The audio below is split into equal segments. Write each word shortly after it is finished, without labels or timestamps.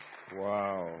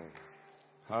Wow.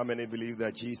 How many believe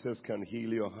that Jesus can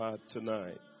heal your heart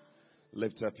tonight?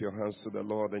 Lift up your hands to the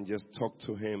Lord and just talk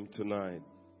to Him tonight.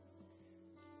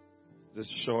 This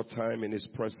short time in His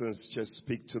presence, just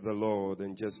speak to the Lord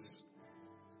and just,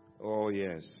 oh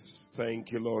yes.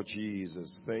 Thank you, Lord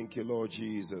Jesus. Thank you, Lord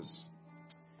Jesus.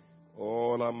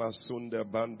 Oh, la masunda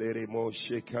bande mo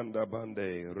shekanda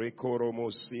bande, rekoro mo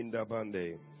sinda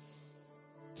bande,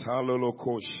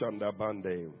 taloloko shanda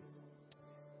bande.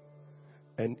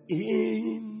 And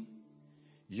in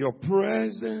your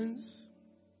presence,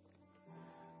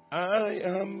 I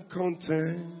am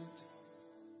content.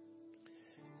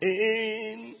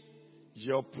 In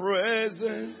your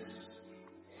presence,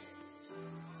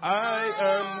 I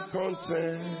am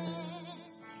content.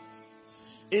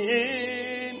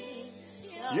 In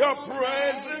your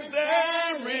presence,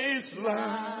 there is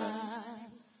life.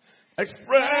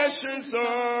 Expressions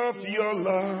of your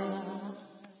love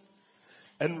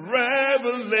and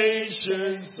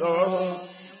revelations of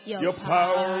your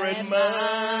power and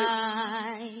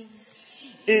might.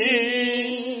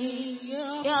 In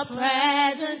your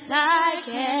presence I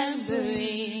can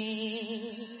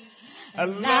bring a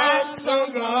love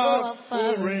song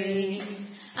offering.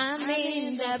 I'm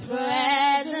in the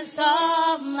presence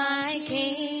of my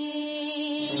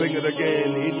King. Sing it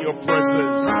again. In your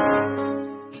presence.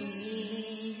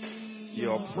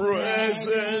 Your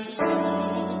presence.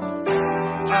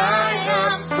 I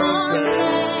am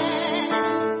content.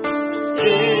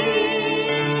 In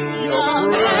your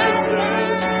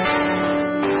presence.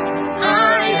 I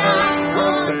am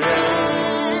content.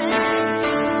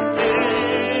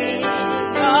 In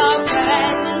your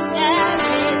presence there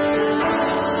is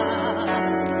love.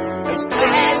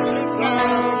 Expressions of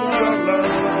your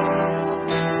love.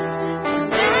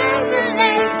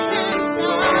 Revelations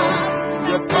of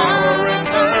Your power and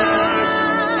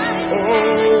might.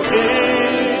 Oh,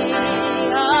 in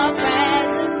your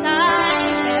presence I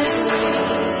can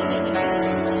bring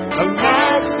a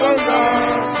love song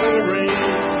offering.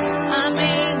 I'm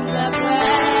in the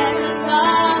presence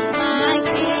of my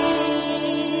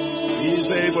King. He is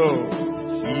able.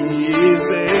 He is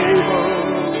able.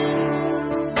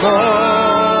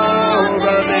 More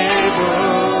than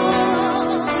able.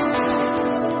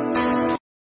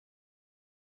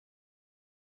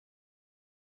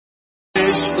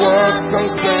 His work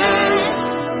concerns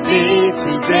me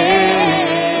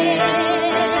today.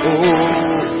 Oh,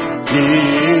 He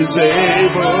is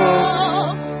able.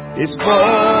 He's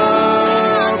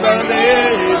more than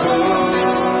able.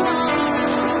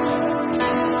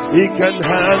 He can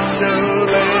handle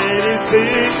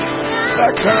anything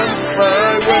that comes my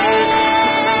way.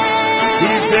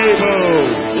 He's able.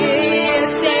 He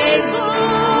is able,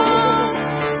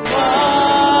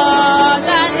 more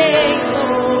than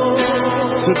able,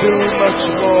 To do much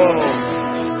more.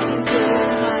 to do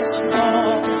much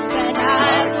more than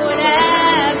I could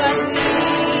ever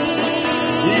dream.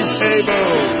 He's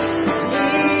able.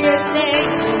 He is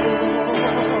able,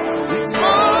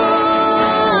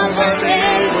 more than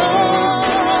able,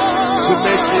 To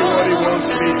make me what He wants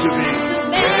me to be.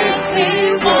 make me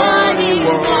what He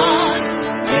wants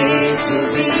me to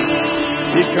be.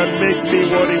 He can make me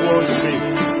what He wants me.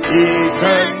 He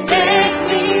can Make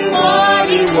me what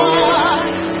He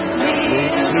wants me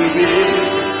to be.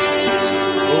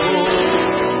 Oh,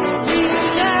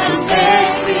 to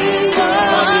make me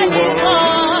what He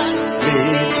wants me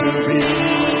to be.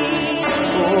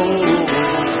 Oh,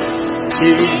 He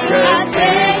He can can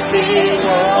make me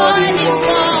what He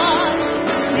wants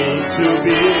me to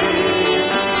be.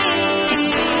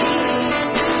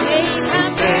 He can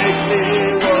Make me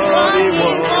what He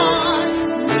wants.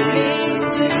 me to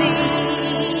be.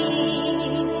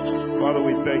 Father,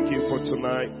 we thank You for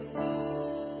tonight.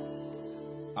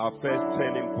 Our first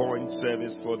turning point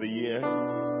service for the year.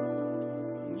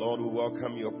 Lord, we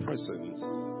welcome Your presence.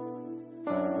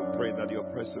 We pray that Your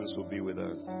presence will be with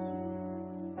us.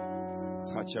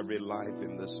 Touch every life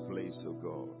in this place, oh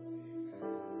God.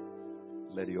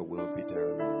 Let Your will be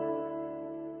done.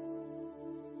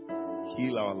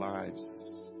 Heal our lives.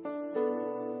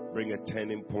 Bring a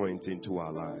turning point into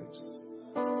our lives.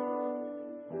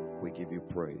 We give You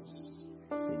praise.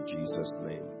 In Jesus'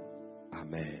 name.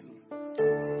 Amen.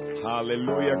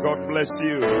 Hallelujah. God bless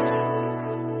you.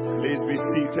 Please be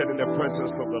seated in the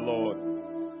presence of the Lord.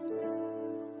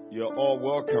 You're all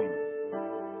welcome.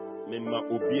 Mima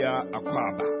Ubia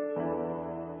Akwaba.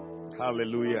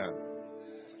 Hallelujah.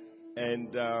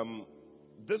 And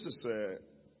this is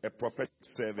a prophetic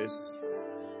service.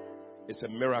 It's a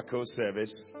miracle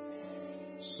service.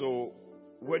 So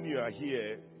when you are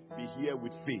here, be here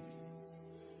with faith.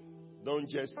 Don't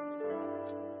just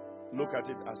look at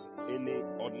it as any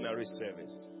ordinary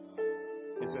service.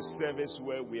 It's a service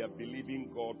where we are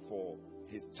believing God for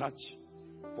His touch,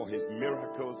 for His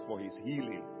miracles, for His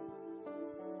healing.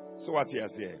 So what you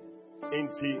say?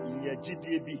 Enti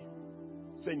nyajidie bi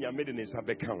se nyamede ne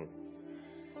sabeka ho.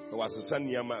 Wasesa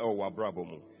niyama e wa brabo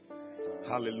mu.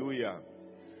 Hallelujah.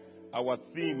 Our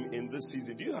theme in this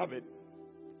season, do you have it?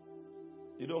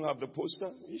 You don't have the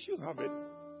poster? You should have it.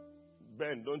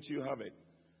 Ben, don't you have it?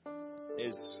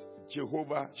 It's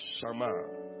Jehovah Shammah.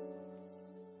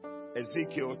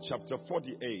 Ezekiel chapter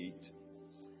 48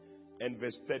 and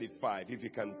verse 35. If you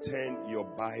can turn your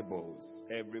Bibles,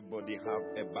 everybody have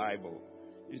a Bible.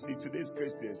 You see, today's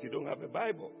Christians, you don't have a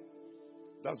Bible.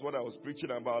 That's what I was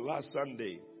preaching about last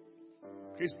Sunday.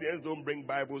 Christians don't bring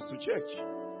Bibles to church.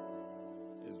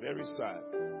 It's very sad.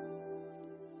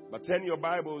 But turn your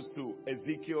Bibles to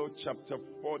Ezekiel chapter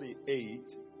 48,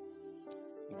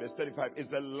 verse 35. It's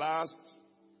the last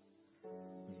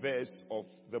verse of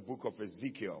the book of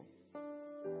Ezekiel.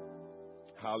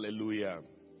 Hallelujah.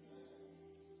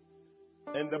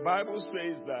 And the Bible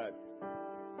says that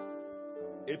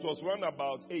it was run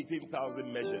about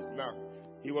 18,000 measures. Now,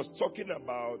 he was talking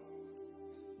about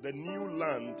the new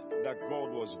land that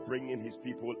God was bringing his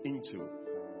people into.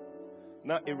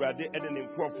 Now, and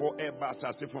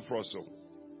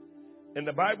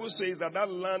the Bible says that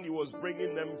that land he was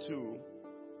bringing them to,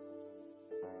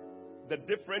 the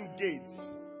different gates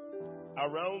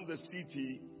around the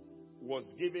city was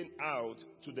given out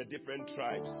to the different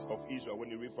tribes of Israel when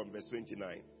you read from verse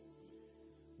 29.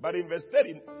 But in verse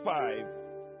 35,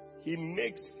 he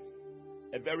makes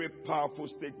a very powerful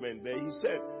statement there. He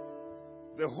said,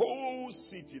 the whole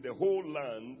city, the whole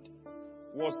land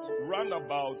was run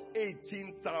about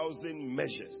 18,000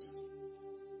 measures.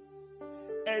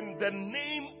 And the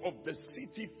name of the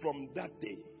city from that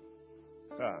day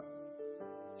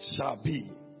shall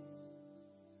be,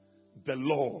 the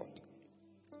Lord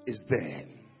is there.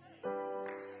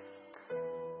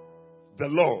 The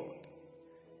Lord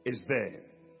is there.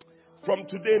 From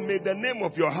today, may the name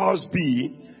of your house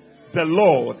be, the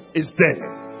Lord is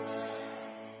there.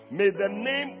 May the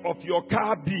name of your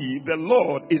car be, the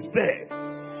Lord is there.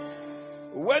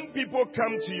 When people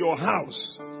come to your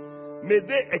house, may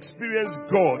they experience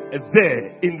God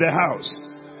there in the house.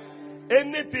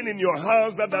 Anything in your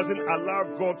house that doesn't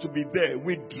allow God to be there,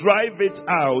 we drive it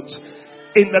out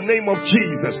in the name of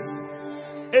Jesus.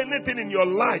 Anything in your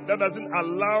life that doesn't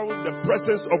allow the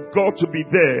presence of God to be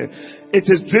there, it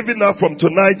is driven out from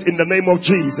tonight in the name of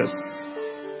Jesus.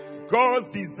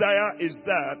 God's desire is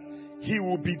that He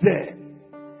will be there.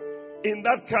 In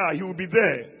that car, He will be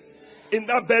there. In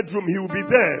that bedroom, He will be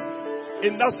there.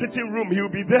 In that sitting room, He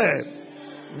will be there.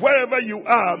 Wherever you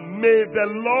are, may the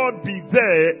Lord be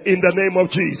there in the name of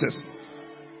Jesus.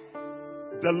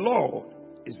 The Lord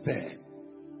is there.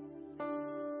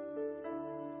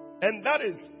 And that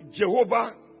is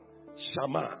Jehovah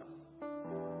Shammah.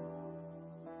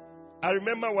 I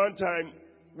remember one time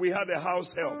we had a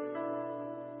house help.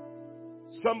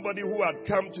 Somebody who had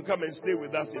come and stay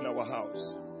with us in our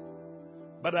house.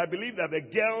 But I believe that the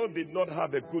girl did not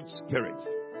have a good spirit.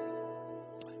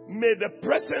 May the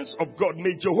presence of God,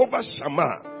 may Jehovah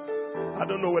Shammah, I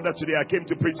don't know whether today I came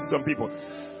to preach to some people.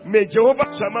 May Jehovah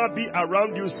Shammah be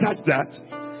around you such that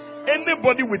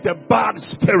anybody with a bad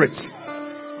spirit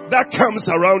that comes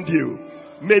around you,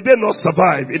 may they not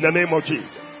survive in the name of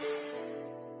Jesus.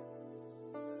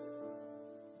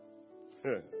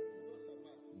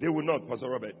 They will not, Pastor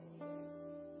Robert.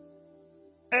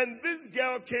 And this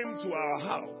girl came to our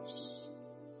house.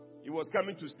 He was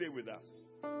coming to stay with us.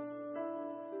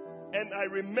 And I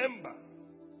remember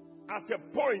at a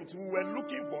point we were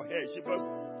looking for her.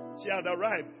 She had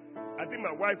arrived. I think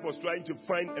my wife was trying to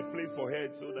find a place for her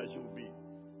so that she would be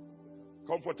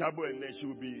comfortable and then she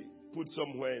would be put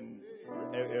somewhere in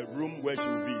a room where she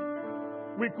would be.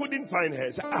 We couldn't find her.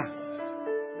 I said,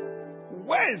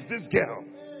 where is this girl?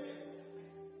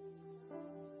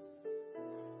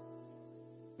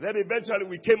 Then eventually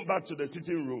we came back to the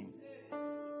sitting room.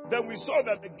 Then we saw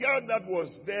that the girl that was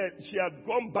there, she had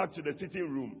gone back to the sitting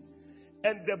room.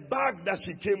 And the bag that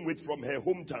she came with from her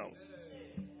hometown,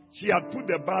 she had put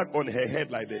the bag on her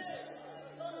head like this.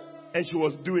 And she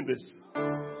was doing this.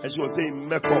 And she was saying,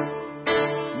 Meko,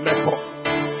 Meko,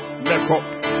 Meko,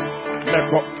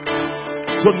 Meko.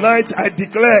 Tonight I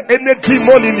declare any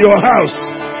demon in your house,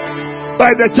 by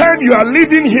the time you are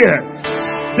leaving here,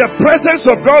 the presence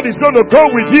of God is going to go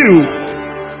with you.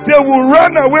 They will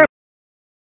run away.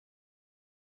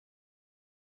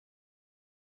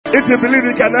 If you believe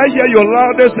it, can I hear your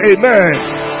loudest amen?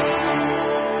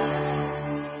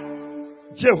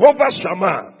 Jehovah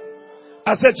Shammah.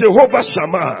 I said Jehovah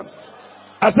Shammah.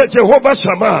 I said, Jehovah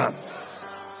Shammah.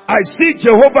 I see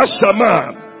Jehovah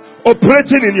Shammah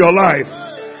operating in your life.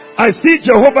 I see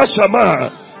Jehovah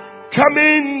Shammah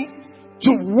coming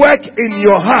to work in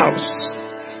your house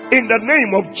in the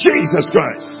name of Jesus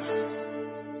Christ.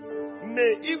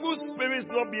 May evil spirits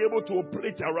not be able to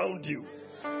operate around you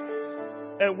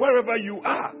and wherever you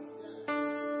are.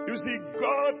 You see,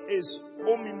 God is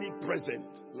omnipresent,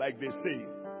 like they say,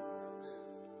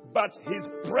 but His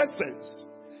presence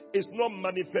is not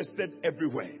manifested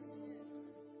everywhere.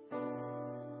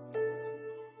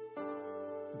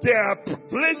 There are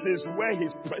places where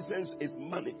His presence is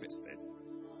manifested.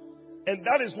 And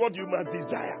that is what you must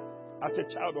desire as a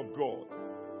child of God.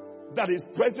 That His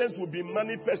presence will be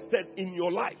manifested in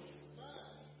your life.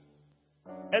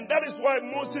 And that is why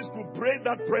Moses could pray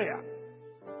that prayer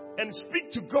and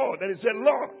speak to God. And he said,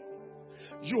 Lord,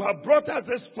 you have brought us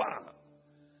this far.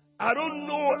 I don't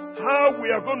know how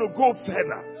we are going to go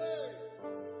further.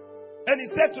 And he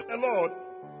said to the Lord,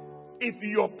 if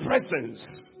your presence,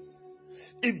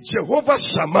 if Jehovah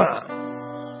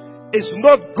Shammah is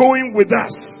not going with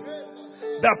us,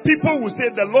 that people will say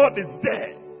the Lord is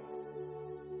there.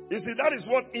 You see, that is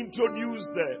what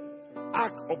introduced the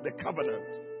Ark of the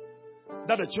Covenant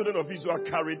that the children of Israel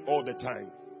carried all the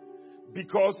time.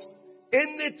 Because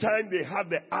anytime they had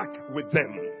the Ark with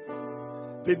them,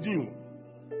 they knew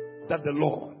that the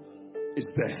Lord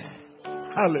is there.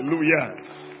 Hallelujah.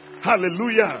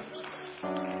 Hallelujah.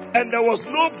 And there was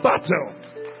no battle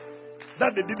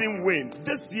that they didn't win.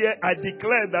 This year I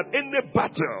declare that any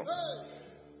battle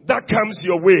that comes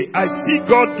your way, I see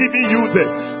God giving you the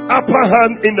upper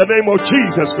hand in the name of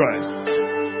Jesus Christ.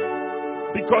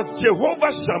 Because Jehovah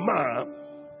Shammah,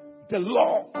 the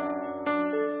Lord,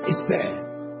 is there.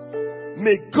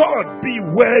 May God be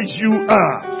where you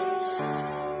are.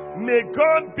 May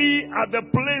God be at the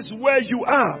place where you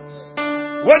are.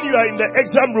 When you are in the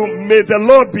exam room, may the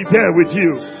Lord be there with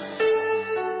you.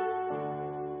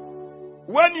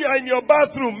 When you are in your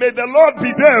bathroom, may the Lord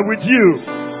be there with you.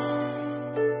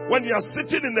 When you are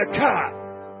sitting in the car,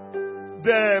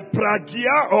 the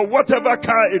Pragya or whatever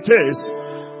car it is,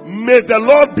 may the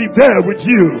Lord be there with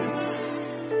you.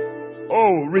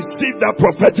 Oh, receive that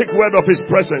prophetic word of His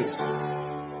presence.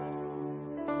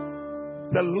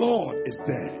 The Lord is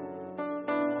there.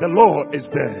 The Lord is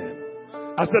there.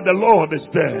 I said the Lord is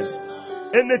there.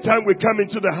 Anytime we come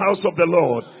into the house of the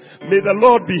Lord, may the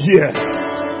Lord be here.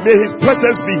 May His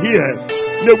presence be here.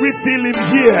 May we feel Him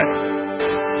here.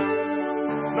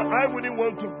 Now, I wouldn't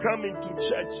want to come into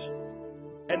church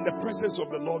and the presence of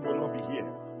the Lord will not be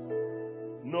here.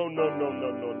 No.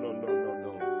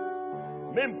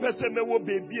 Men person me wo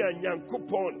baby a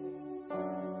Nyankopon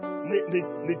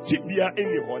ne tibia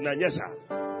eni ho na nyesa.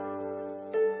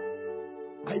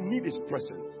 I need His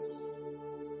presence.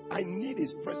 I need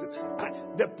His presence.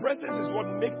 The presence is what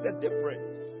makes the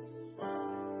difference.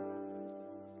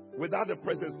 Without the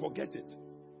presence, forget it.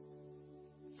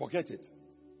 Forget it.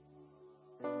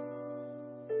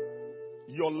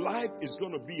 Your life is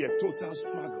going to be a total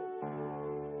struggle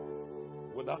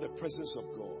without the presence of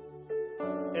God.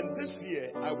 And this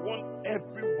year, I want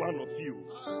every one of you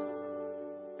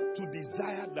to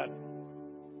desire that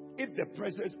if the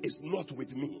presence is not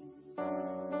with me,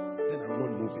 then I'm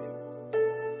not moving.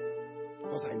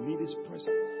 Because I need His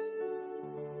presence.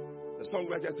 The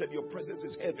songwriter said, your presence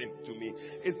is heaven to me.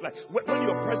 It's like when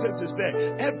your presence is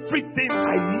there, everything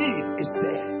I need is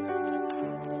there.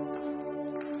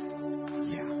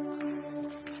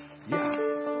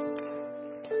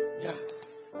 Yeah.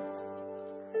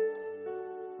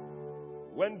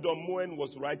 When Don Moen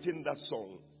was writing that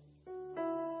song,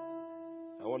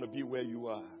 I want to be where you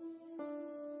are.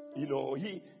 You know,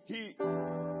 he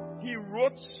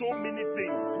wrote so many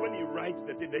things. When he writes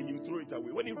the thing, then he throw it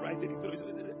away. When he writes it, he throws it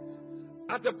away.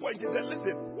 At the point, he said,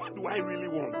 listen, what do I really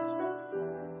want?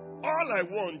 All I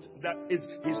want that is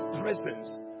His presence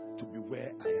to be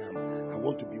where I am. I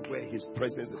want to be where His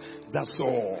presence is. That's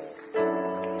all.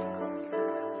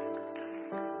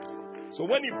 So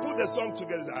when he put the song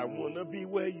together, I want to be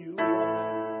where you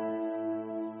are,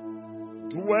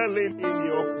 dwelling in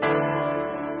your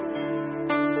presence,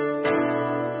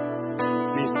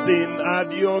 feasting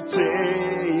at your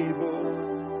table.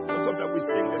 Sometimes we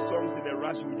sing the songs in a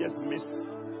rush, we just miss.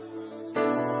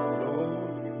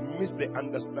 We miss the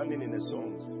understanding in the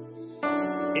songs.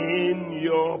 In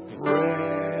your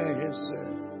presence,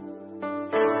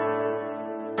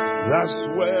 that's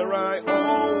where I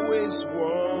always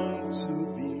want to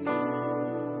be.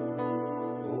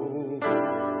 Oh,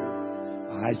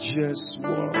 I just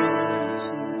want to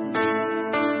be.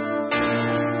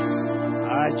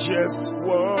 I just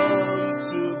want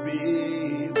to be.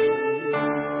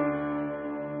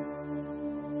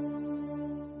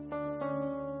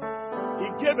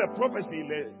 gave a prophecy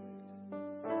in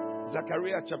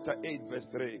Zechariah chapter 8 verse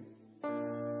 3.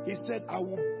 He said, I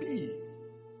will be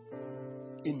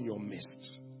in your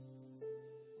midst.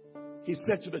 He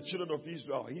said to the children of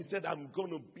Israel, he said, I'm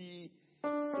going to be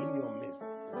in your midst.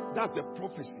 That's the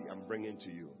prophecy I'm bringing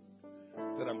to you.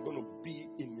 That I'm going to be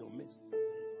in your midst.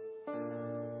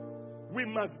 We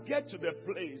must get to the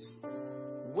place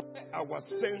where our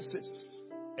senses,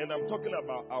 and I'm talking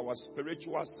about our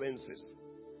spiritual senses,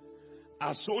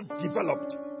 are so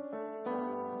developed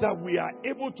that we are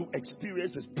able to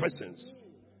experience His presence.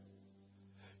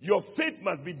 Your faith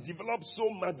must be developed so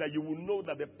much that you will know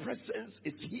that the presence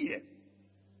is here.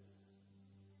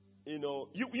 You know,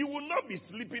 you will not be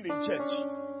sleeping in church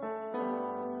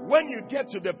when you get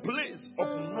to the place of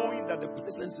knowing that the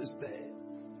presence is there.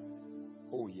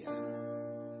 Oh yeah.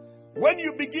 When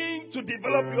you begin to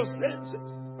develop your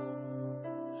senses.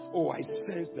 Oh, I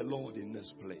sense the Lord in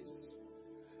this place.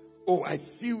 Oh, I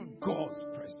feel God's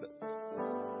presence.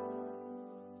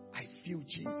 I feel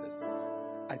Jesus.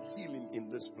 I feel Him in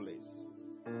this place.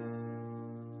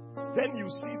 Then you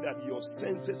see that your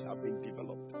senses have been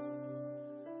developed.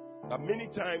 But many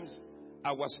times,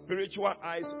 our spiritual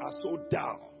eyes are so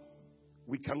dull,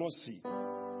 we cannot see.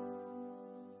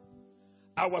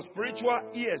 Our spiritual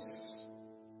ears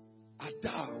are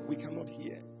dull, we cannot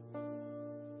hear.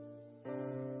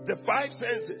 The five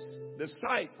senses, the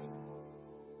sight,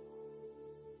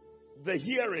 the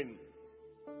hearing,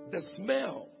 the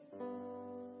smell,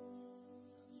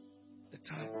 the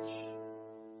touch,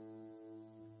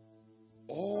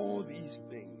 all these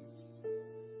things,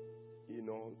 you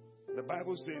know, the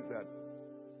Bible says that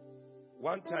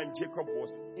one time Jacob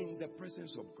was in the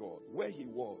presence of God. Where he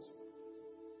was,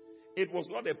 it was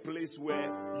not a place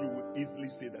where you would easily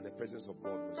say that the presence of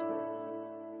God was there.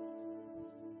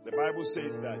 The Bible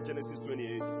says that, Genesis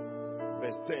 28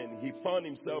 verse 10, he found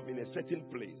himself in a certain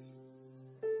place.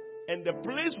 And the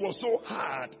place was so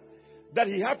hard that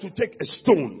he had to take a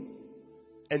stone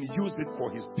and use it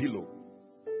for his pillow.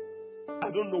 I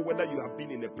don't know whether you have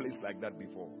been in a place like that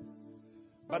before.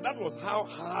 But that was how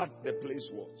hard the place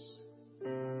was.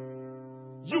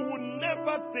 You would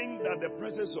never think that the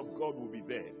presence of God will be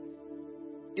there.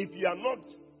 If you are not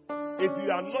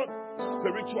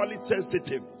spiritually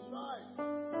sensitive,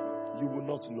 you will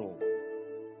not know.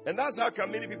 And that's how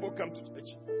come many people come to church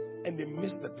and they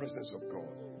miss the presence of God.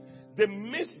 They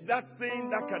miss that thing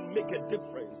that can make a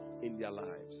difference in their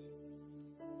lives.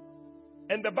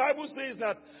 And the Bible says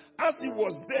that as he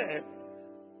was there,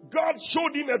 God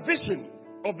showed him a vision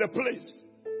of the place.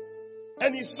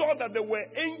 And he saw that there were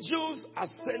angels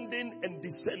ascending and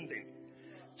descending.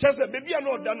 Just a baby and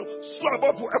all that. So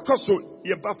about to echoso,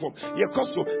 ye bafom, ye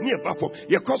koso, near bafom,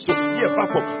 ye koso, near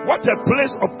bafom. What a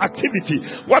place of activity!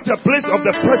 What a place of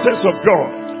the presence of God!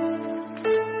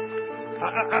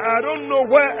 I don't know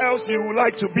where else you would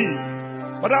like to be,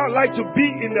 but I would like to be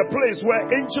in a place where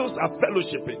angels are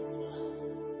fellowshipping.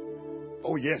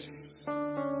 Oh yes,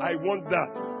 I want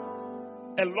that.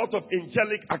 A lot of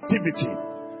angelic activity.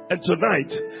 And tonight,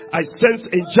 I sense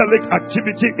angelic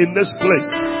activity in this place.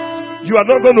 You are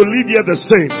not going to leave here the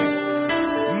same.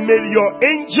 May your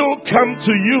angel come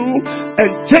to you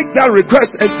and take that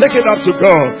request and take it up to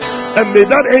God. And may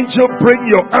that angel bring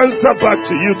your answer back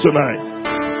to you tonight.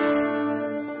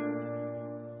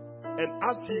 And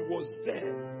as he was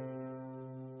there,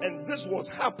 and this was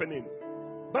happening,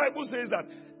 Bible says that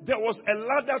there was a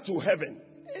ladder to heaven.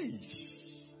 Hey.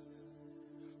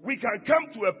 We can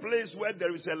come to a place where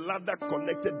there is a ladder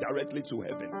connected directly to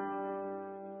heaven.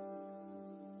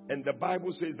 And the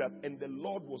Bible says that, and the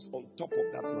Lord was on top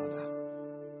of that ladder.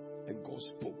 And God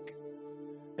spoke.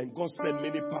 And God said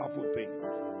many powerful things.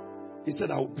 He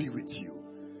said, I will be with you.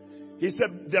 He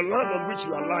said, the land on which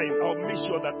you are lying, I'll make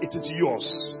sure that it is yours.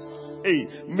 Hey,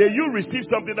 may you receive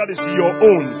something that is your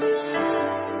own.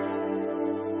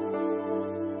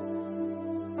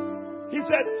 He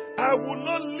said, I will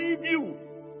not leave you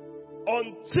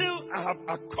until I have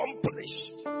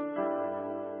accomplished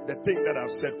the thing that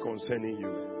I've said concerning you.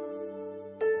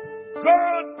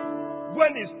 God,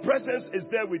 when His presence is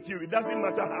there with you, it doesn't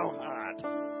matter how hard.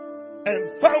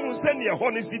 And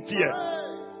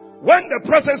when the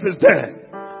presence is there,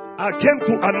 I came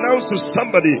to announce to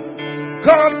somebody,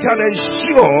 God can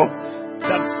ensure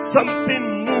that something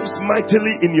moves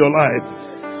mightily in your life.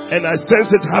 And I sense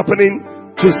it happening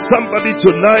to somebody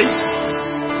tonight.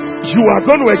 You are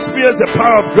going to experience the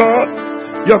power of God.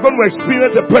 You are going to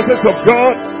experience the presence of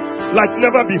God like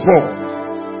never before.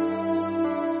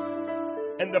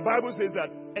 And the Bible says that,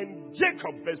 and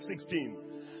Jacob, verse 16,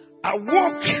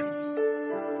 awoke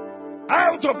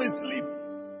out of his sleep,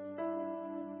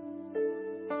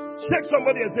 Shake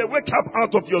somebody and say, wake up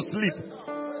out of your sleep.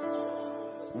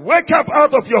 Wake up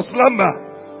out of your slumber.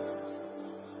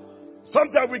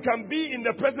 Sometimes we can be in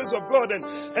the presence of God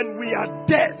and we are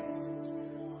dead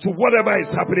to whatever is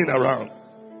happening around.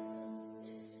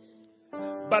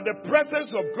 But the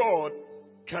presence of God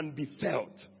can be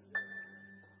felt.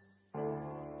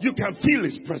 You can feel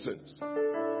His presence.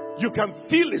 You can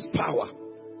feel His power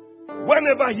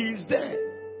whenever He is there.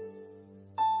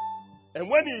 And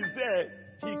when He is there,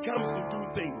 He comes to do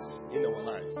things in our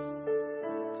lives.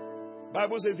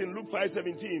 Bible says in Luke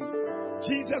 5:17,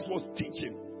 Jesus was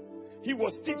teaching. He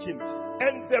was teaching,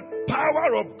 and the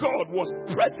power of God was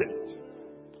present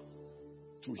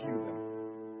to heal them.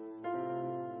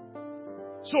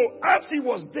 So as He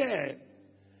was there,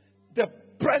 the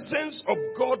presence of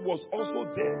God was also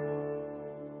there.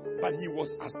 But He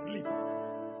was asleep.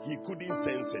 He couldn't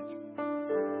sense it.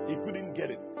 He couldn't get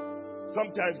it.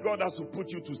 Sometimes God has to put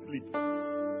you to sleep.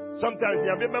 Sometimes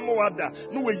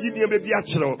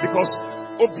because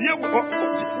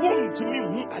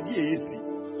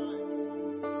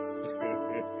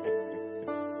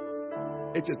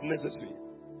it is necessary.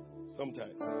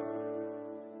 Sometimes.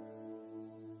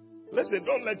 Listen,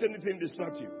 don't let anything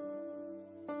distract you.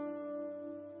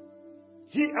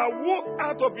 He awoke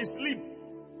out of his sleep.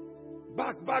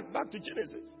 Back to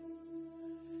Genesis.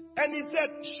 And he said,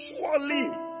 surely,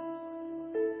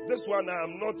 this one I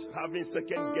am not having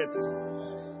second guesses.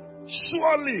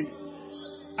 Surely,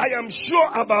 I am sure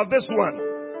about this one.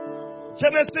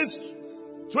 Genesis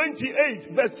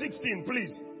 28 verse 16,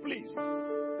 please.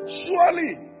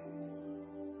 Surely,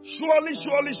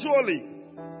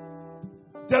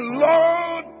 the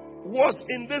Lord was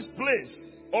in this place,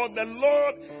 or the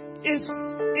Lord is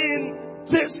in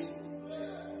this.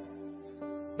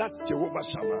 That's Jehovah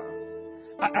Shammah.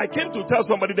 I came to tell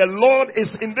somebody the Lord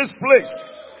is in this place.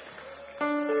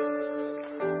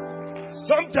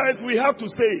 Sometimes we have to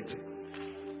say it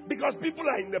because people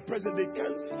are in the present, they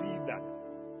can't see that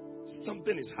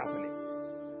something is happening.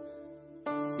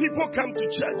 People come to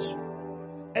church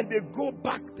and they go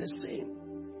back the same.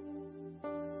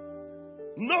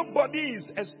 Nobody is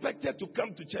expected to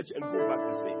come to church and go back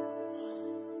the same.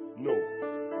 No.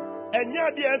 And yeah,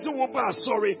 the answer will be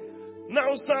sorry.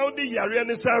 Now Saudi Yarian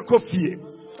is our coffee.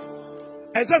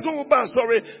 And that's what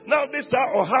sorry. Now this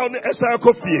or how is our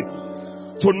coffee.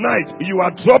 Tonight you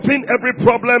are dropping every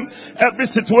problem, every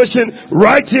situation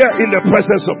right here in the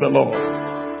presence of the Lord.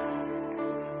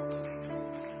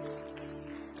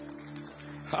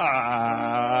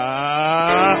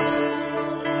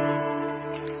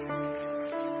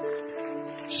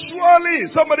 Surely,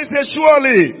 somebody say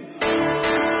surely.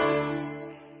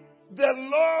 The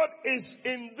Lord is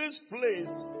in this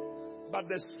place, but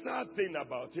the sad thing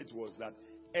about it was that,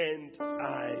 and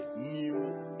I knew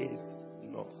it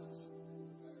not.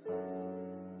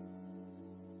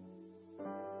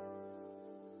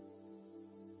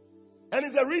 And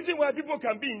it's the reason why people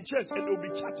can be in church and they'll be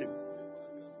chatting.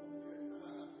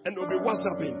 And they'll be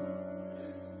WhatsApping.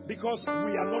 Because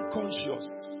we are not conscious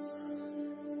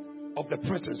of the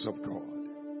presence of God.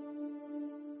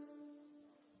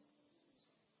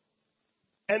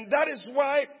 And that is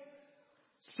why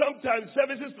sometimes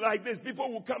services like this,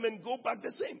 people will come and go back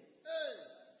the same.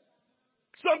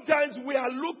 Sometimes we are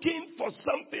looking for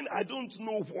something I don't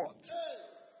know what.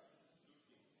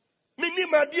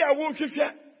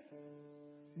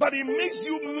 But it makes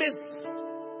you miss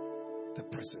the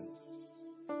presence.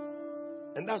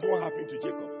 And that's what happened to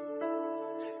Jacob.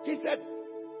 He said,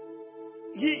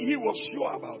 he was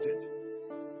sure about it.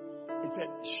 He said,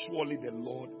 surely the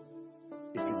Lord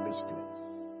is in this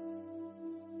place.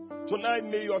 Tonight,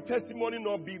 may your testimony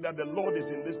not be that the Lord is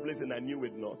in this place and I knew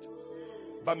it not.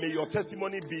 But may your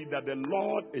testimony be that the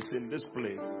Lord is in this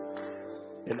place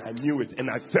and I knew it and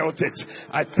I felt it.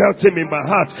 I felt Him in my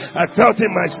heart. I felt Him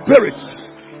in my spirit.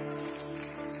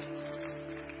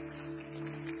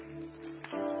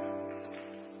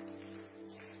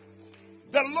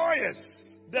 The lawyers,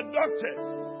 the doctors,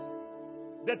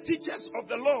 the teachers of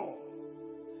the law,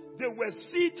 they were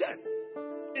seated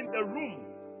in the room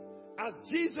as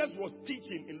Jesus was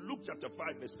teaching in Luke chapter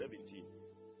 5 verse 17.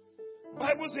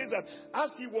 Bible says that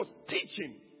as He was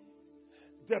teaching,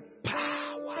 the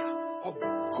power of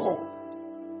God.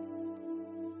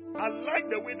 I like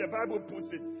the way the Bible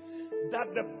puts it,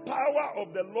 that the power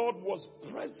of the Lord was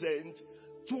present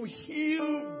to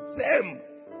heal them.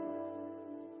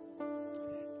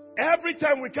 Every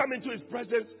time we come into His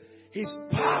presence, His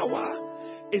power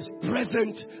is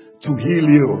present to heal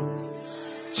you.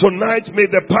 Tonight, may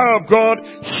the power of God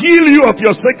heal you of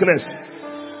your sickness.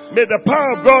 May the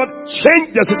power of God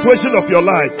change the situation of your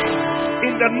life.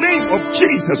 In the name of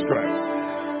Jesus Christ.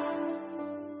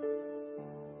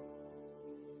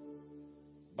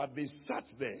 But they sat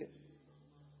there.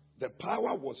 The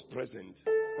power was present.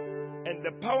 And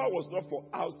the power was not for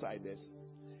outsiders.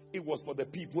 It was for the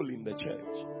people in the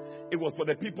church. It was for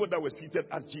the people that were seated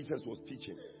as Jesus was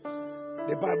teaching.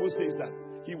 The Bible says that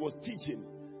he was teaching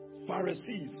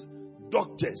Pharisees,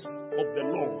 doctors of the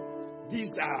law.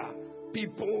 These are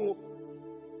people,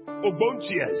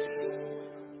 obonchiers.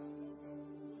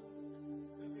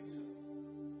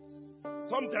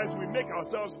 Sometimes we make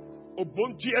ourselves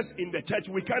obonchiers in the church.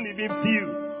 We can't even feel.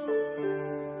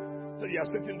 So you are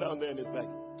sitting down there and it's like,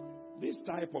 this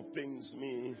type of things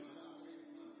me.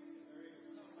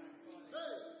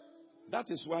 That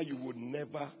is why you would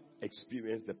never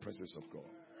experience the presence of God.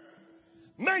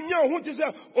 Man, you want to say,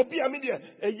 Obi Amidia,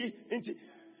 and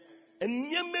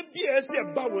you may be a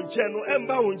bawon channel and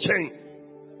bawon chain.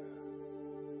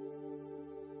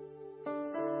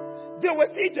 They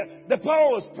were seated, the power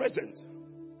was present.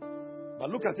 But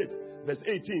look at it, verse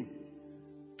 18.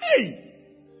 Hey!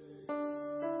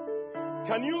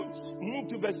 Can you move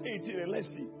to verse 18 and let's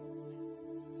see?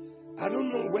 I don't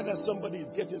know whether somebody is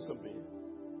getting something.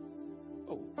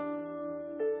 Oh.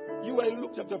 You were in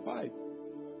Luke chapter 5.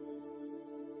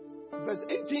 Verse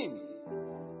 18.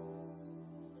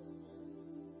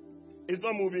 It's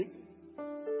not moving.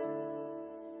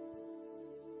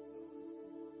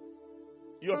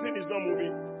 Your thing is not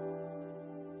moving.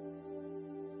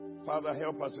 Father,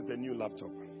 help us with a new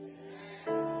laptop.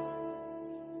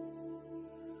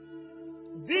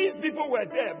 These people were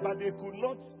there, but they could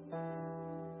not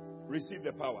receive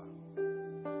the power.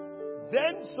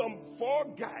 Then some 4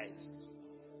 guys,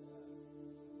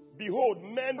 behold,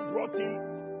 men brought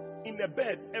in a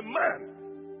bed a man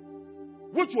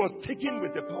which was taken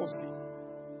with the palsy.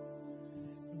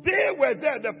 They were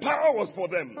there, the power was for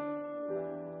them.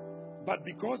 But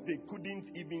because they couldn't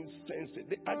even sense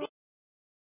it, I don't know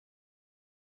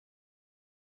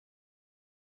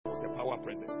there was a power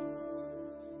present.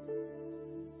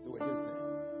 They were just there.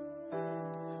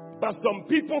 But some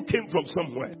people came from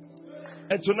somewhere.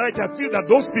 And tonight I feel that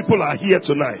those people are here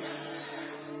tonight.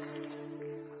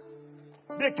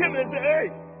 They came and said, hey,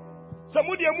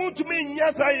 somebody moved to me,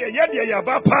 yes, I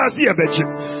yaba pass here,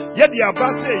 yet yaba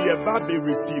say yaba they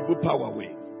receive power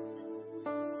way.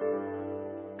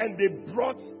 And they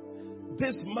brought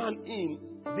this man in.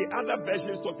 The other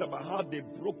versions talked about how they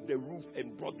broke the roof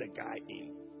and brought the guy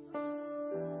in.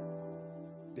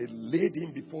 They laid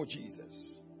him before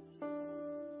Jesus.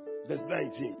 Verse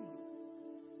 19.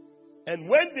 And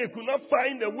when they could not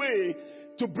find a way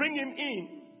to bring him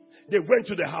in, they went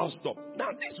to the housetop.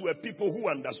 Now, these were people who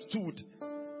understood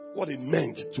what it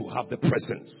meant to have the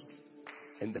presence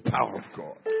and the power of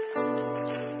God.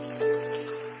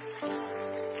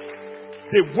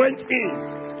 They went in.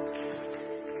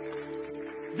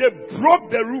 They broke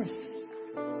the roof.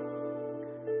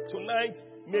 Tonight,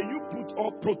 may you put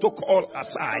all protocol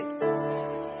aside.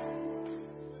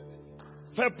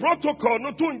 For protocol,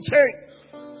 not to change.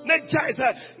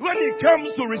 When it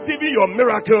comes to receiving your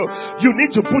miracle, you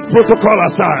need to put protocol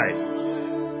aside.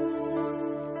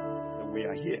 And we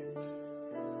are here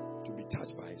to be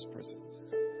touched by his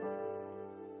presence.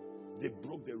 They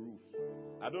broke the roof.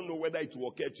 I don't know whether it will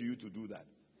occur to you to do that.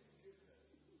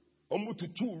 Almost to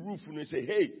 2 roof and they say,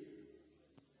 hey,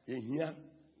 in here,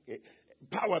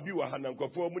 power be wahana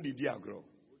konform di diagro.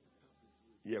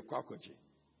 Ye kwakoche.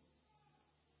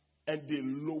 And they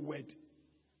lowered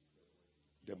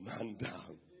the man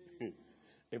down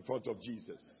in front of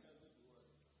Jesus.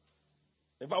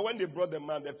 In fact, when they brought the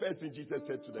man, the first thing Jesus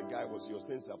said to the guy was, your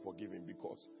sins are forgiven,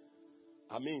 because,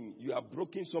 you have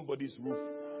broken somebody's roof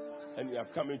and you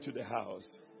have come into the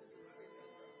house.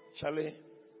 Charlie,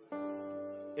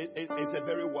 it's a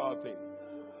very wild thing.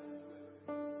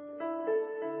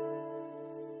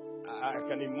 I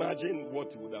can imagine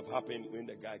what would have happened when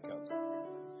the guy comes.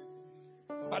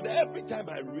 But every time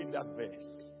I read that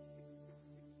verse,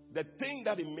 the thing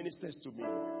that it ministers to me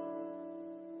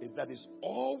is that it's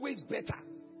always better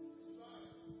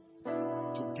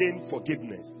to gain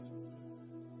forgiveness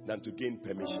than to gain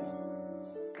permission.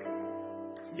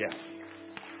 Yeah.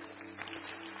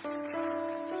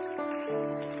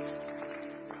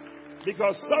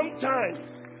 Because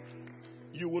sometimes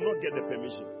you will not get the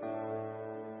permission.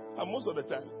 And most of the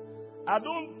time, I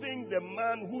don't think the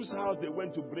man whose house they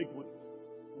went to break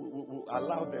will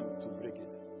allow them to break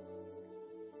it.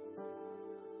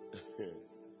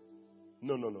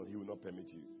 No, he will not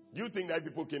permit you. Do you think that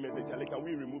people came and said, Charlie, can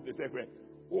we remove the secret?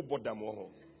 Oh, but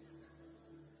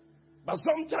But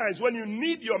sometimes when you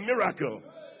need your miracle,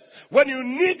 when you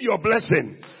need your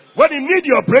blessing, when you need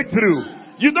your breakthrough,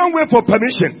 You don't wait for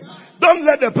permission. Don't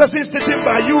let the person sitting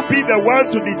by you be the one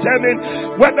to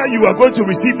determine whether you are going to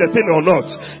receive the thing or not.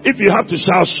 If you have to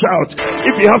shout, shout.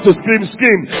 If you have to scream,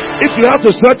 scream. If you have to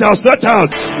sweat out, sweat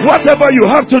out. Whatever you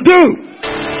have to do.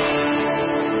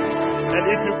 And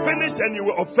if you finish and you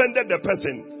offended the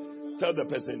person, tell the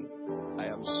person, I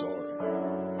am sorry.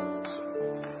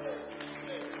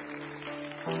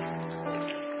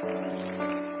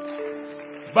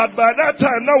 But by that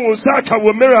time, now Osaka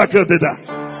will miracle did that.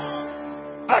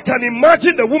 I can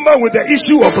imagine the woman with the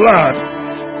issue of blood.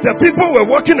 The people were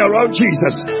walking around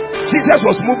Jesus. Jesus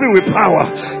was moving with power,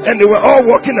 and they were all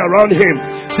walking around him.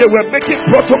 They were making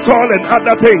protocol and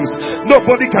other things.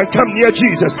 Nobody can come near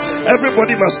Jesus.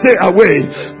 Everybody must stay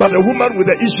away. But the woman with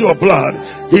the issue of blood,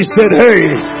 he said,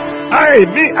 hey,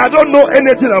 I don't know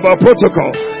anything about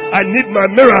protocol. I need my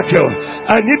miracle.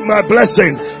 I need my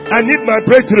blessing. I need my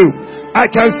breakthrough. I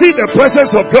can see the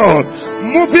presence of God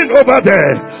moving over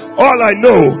there. All I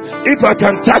know, if I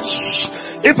can touch,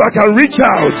 if I can reach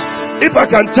out, if I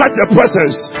can touch the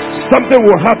presence, something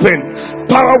will happen.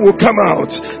 Power will come out.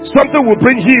 Something will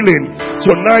bring healing.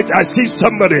 Tonight I see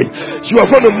somebody. You are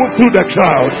going to move through the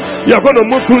crowd. You are going to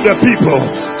move through the people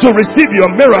to receive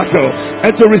your miracle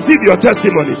and to receive your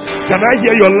testimony. Can I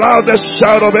hear your loudest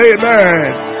shout of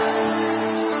amen?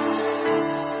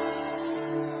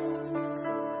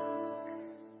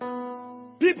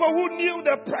 People who knew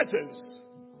the presence,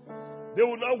 they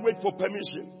will not wait for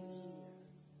permission.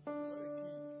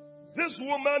 This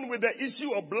woman with the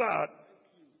issue of blood,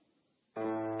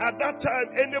 at that time,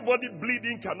 anybody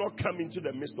bleeding cannot come into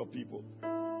the midst of people.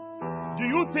 Do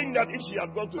you think that if she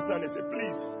had gone to stand and say,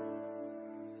 please,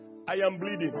 I am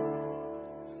bleeding,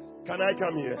 can I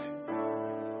come here?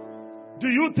 Do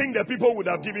you think the people would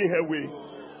have given her way?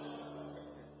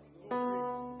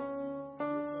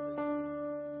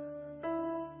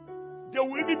 They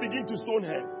will even begin to stone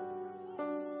her.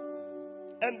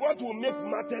 And what will make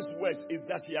matters worse is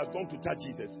that she has gone to touch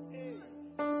Jesus.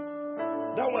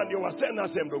 That one, they were saying,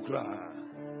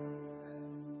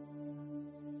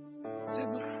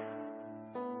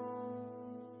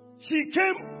 she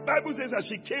came, Bible says that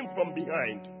she came from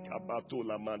behind.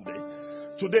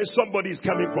 Today somebody is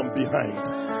coming from behind.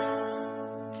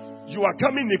 You are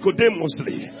coming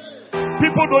Nicodemusly.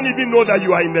 People don't even know that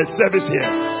you are in the service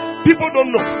here. People don't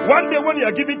know. One day when you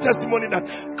are giving testimony that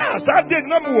that day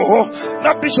na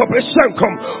Bishop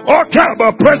Eshankom all care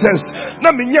about presence.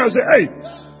 Na minya say, hey,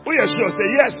 we are sure say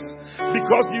yes.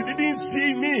 Because you didn't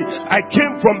see me. I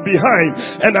came from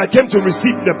behind and I came to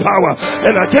receive the power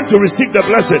and I came to receive the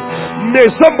blessing. May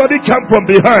somebody come from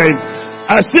behind.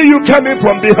 I see you coming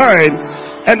from behind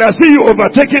and I see you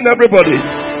overtaking everybody.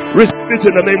 Receive it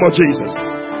in the name of Jesus.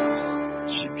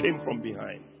 She came from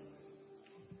behind.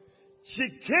 She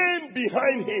came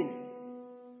behind him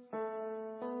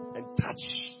and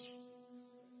touched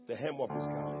the hem of his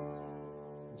garment.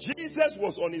 Jesus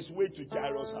was on his way to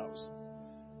Jairus' house.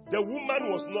 The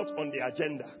woman was not on the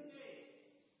agenda,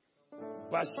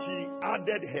 but she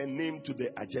added her name to the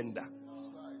agenda.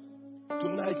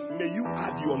 Tonight, may you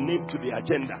add your name to the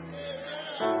agenda.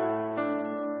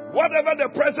 Whatever the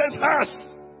presence has,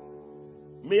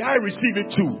 may I receive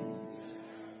it too.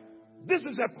 This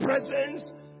is a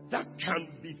presence that can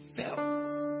be felt.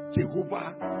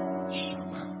 Jehovah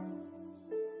Shammah.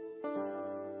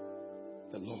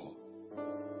 The Lord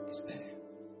is there.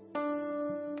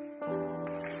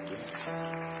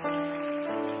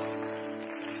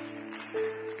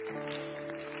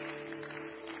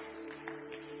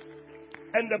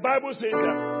 And the Bible says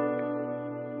that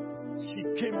she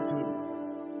came through.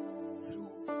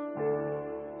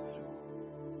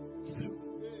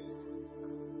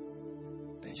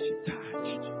 Then she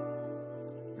touched.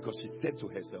 Because she said to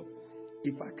herself,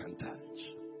 if I can touch.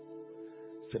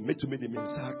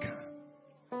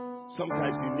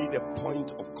 Sometimes you need a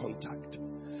point of contact.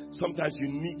 Sometimes you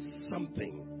need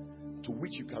something to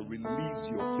which you can release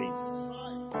your faith.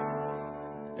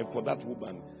 And for that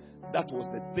woman, that was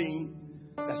the thing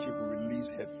that she could release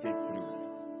her faith through.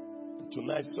 And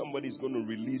tonight somebody is going to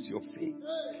release your faith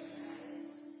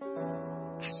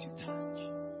as you touch.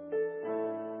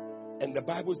 And the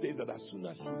Bible says that as soon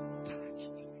as she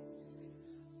touched,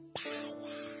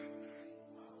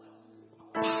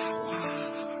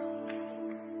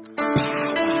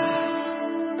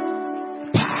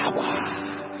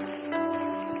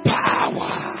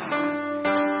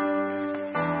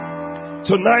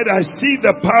 tonight I see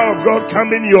the power of God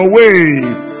coming your way.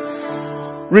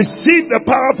 Receive the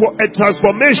power for a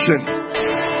transformation.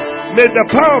 May the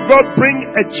power of God bring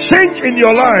a change in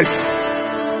your life,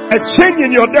 a change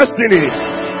in your destiny,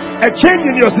 a change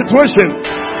in your situation,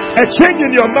 a change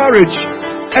in your marriage,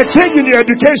 a change in your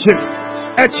education,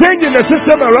 a change in the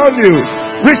system around you.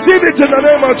 Receive it in the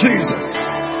name of Jesus.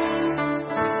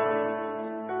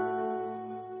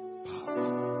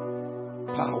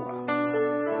 Power.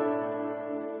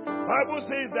 Bible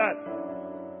says that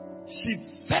she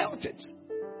felt it,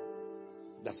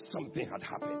 that something had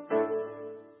happened.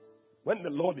 When the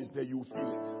Lord is there, you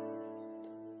feel it.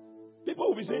 People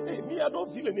will be saying, hey, me, I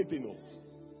don't feel anything.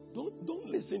 No. Don't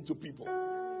listen to people.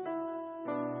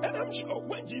 And I'm sure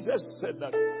when Jesus said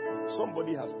that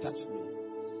somebody has touched me,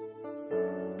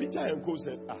 Peter and Co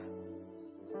said,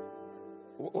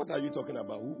 what are you talking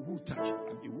about? Who touched you?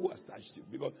 I mean, who has touched you?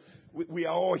 Because we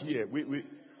are all here. We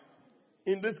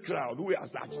in this crowd, who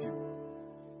has touched you?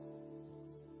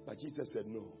 But Jesus said,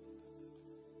 no.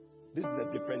 This is a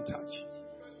different touch.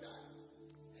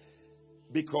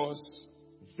 Because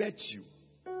virtue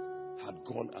had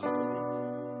gone out of him.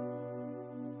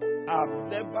 I've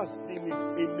never seen it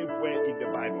anywhere in the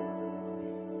Bible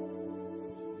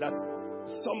that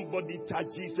somebody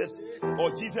touched Jesus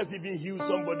or Jesus even healed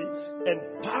somebody and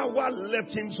power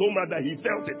left him so much that he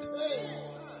felt it.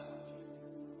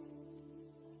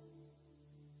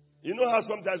 You know how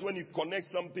sometimes when you connect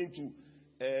something to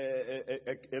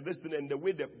this thing and the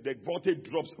way the voltage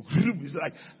drops, it's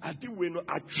like, I think we know,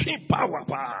 I change power.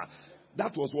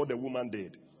 That was what the woman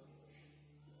did.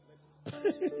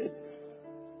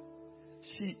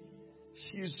 She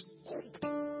scooped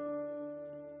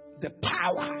the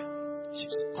power. She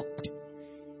scooped.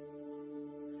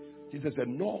 Jesus said,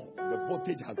 no, the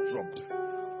voltage has dropped.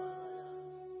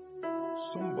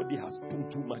 Somebody has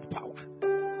put too much power.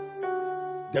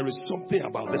 There is something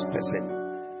about this person.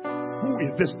 Who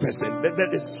is this person?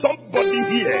 There is somebody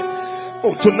here.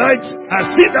 Oh, tonight I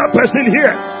see that person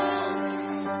here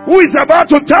who is about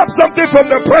to tap something from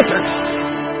the presence.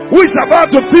 Who is about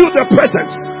to feel the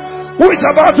presence. Who is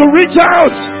about to reach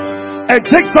out and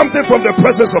take something from the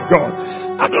presence of God.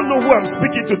 I don't know who I'm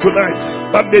speaking to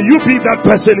tonight, but may you be that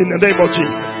person in the name of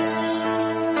Jesus.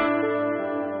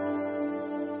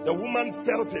 The woman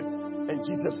felt it and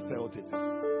Jesus felt it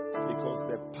because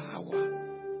the power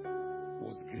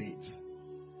was great.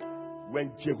 When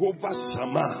Jehovah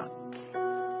Shammah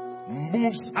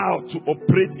moves out to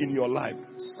operate in your life,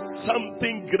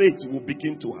 something great will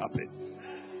begin to happen.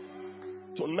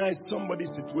 Tonight, somebody's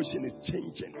situation is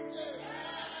changing.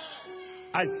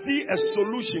 I see a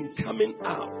solution coming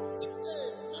out.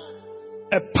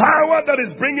 A power that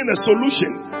is bringing a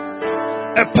solution.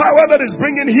 A power that is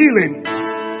bringing healing.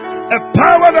 A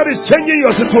power that is changing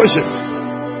your situation.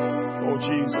 Oh,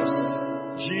 Jesus.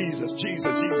 Jesus,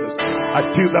 Jesus, Jesus.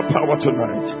 I feel that power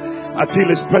tonight. I feel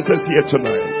His presence here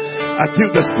tonight. I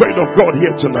feel the Spirit of God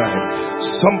here tonight.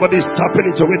 Somebody's tapping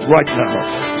into it right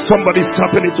now. Somebody's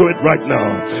tapping into it right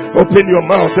now. Open your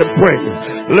mouth and pray.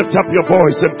 Lift up your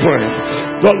voice and pray.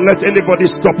 Don't let anybody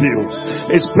stop you.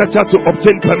 It's better to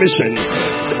obtain permission,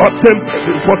 to obtain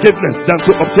forgiveness than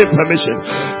to obtain permission.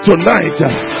 Tonight,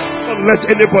 don't let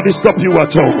anybody stop you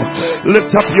at all. Lift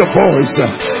up your voice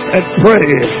and pray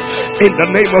in the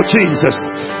name of Jesus.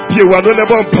 You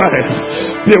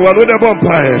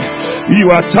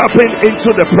are tapping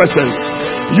into the presence.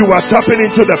 You are tapping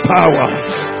into the power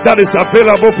that is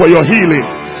available for your healing.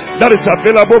 That is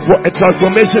available for a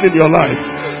transformation in your life.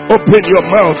 Open your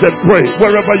mouth and pray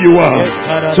wherever you are.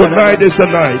 Tonight is the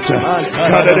night.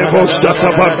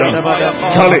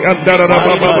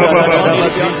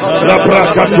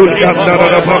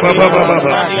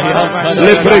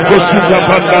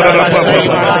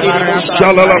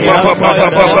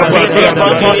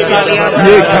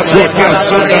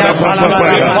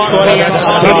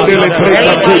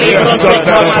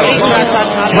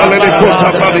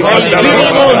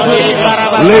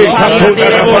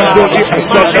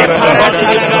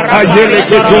 Ayele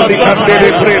ketoni andere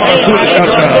prema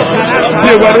tulikata.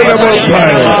 They were in a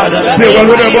bonfire. They were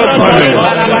in a bonfire.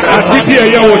 Atipia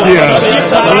yawodia.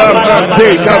 Lamante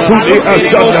katuni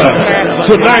asanda.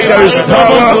 Tonight there is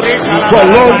power for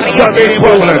long-standing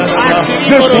problems.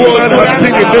 This woman has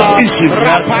been in this issue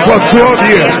for 12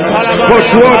 years. For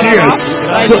 12 years.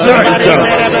 Tonight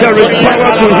there is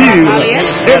power to heal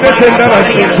anything that has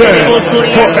been there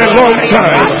for a long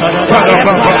time.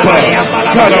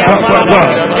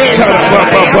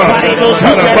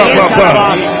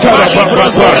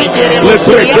 Le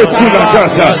preke tuna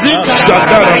gata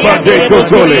Sadara bande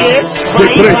kotole Le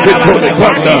preke tole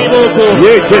banda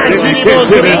Ye kete mi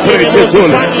kete le preke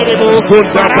tole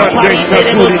Sonda bande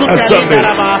katuri asame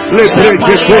Le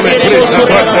preke tole preka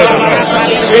banda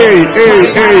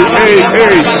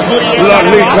La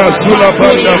leka sula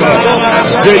bandaba.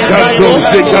 Zekato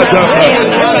zekataba.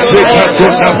 Zekato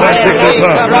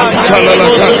nabateba. Kalala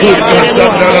katur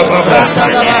kasandara baba.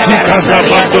 Zikata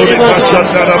bandori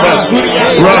kasandara baba.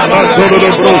 Ramandoro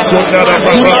brosandara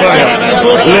baba.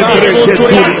 Lebre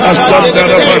keturi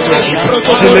asandara baba.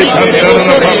 Silekandara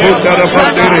babundara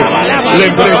bandere.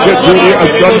 Lebre keturi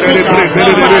asandere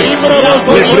brendere.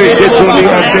 Lebre keturi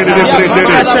asandere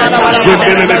brendere.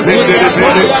 Zendere brendere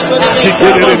brendere.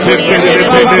 Zikere brendere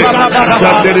brendere.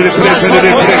 Zandere brendere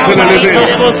brendere.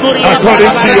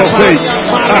 According to your faith,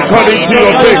 according to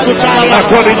your faith,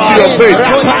 according to your faith,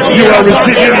 you are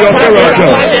receiving your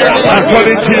miracle.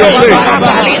 According to your faith,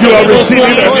 you are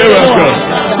receiving a miracle.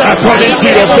 According to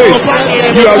your faith,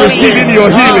 you are receiving your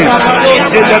healing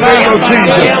in the name of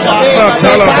Jesus.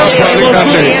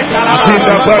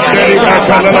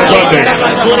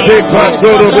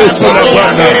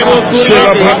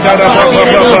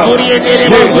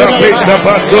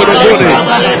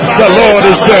 The Lord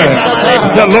is there.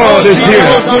 The Lord is here.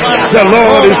 The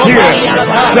Lord is here.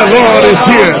 The Lord is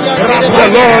here. The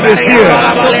Lord is here.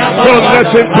 Don't let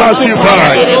him pass you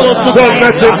by. Don't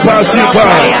let him pass you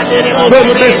by.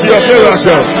 Don't miss your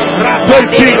miracle. Don't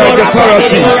be like the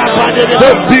Pharisees.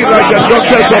 Don't be like the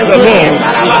doctors of the law.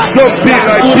 Don't be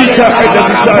like Peter and the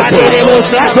disciples.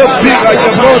 Don't be like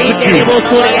the multitude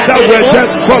that were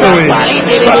just following,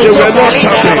 but they were not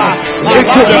tapping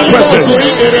into the presence.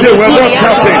 They were not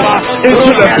tapping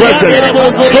into the presence.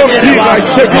 Don't be like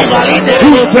Jacob,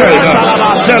 who said,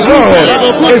 the Lord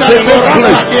is in this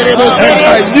place, and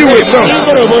I knew it not.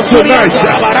 Tonight,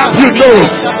 you know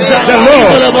it. The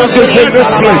Lord is in this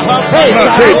place.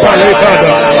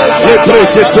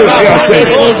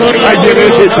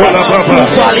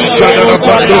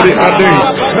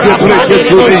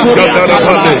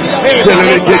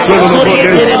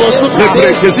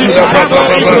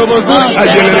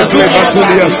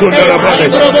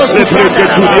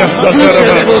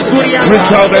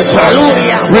 Reach out and touch.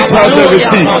 Reach out and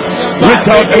receive. Reach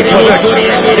out and connect.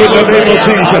 In the name of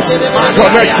Jesus.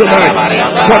 Connect tonight.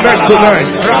 Connect tonight.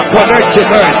 Connect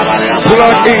tonight.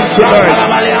 Plug in tonight.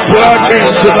 Plug in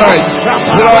tonight.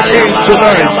 Plug in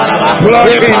tonight.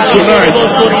 Plug in tonight.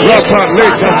 Rapa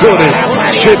leka tone.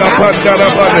 Shena pandara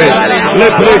bane. Le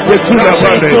breke tuna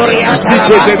bane.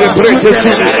 Stike de le breke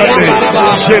tuna bane.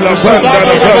 Shena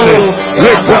pandara bane.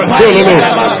 Le pandolo.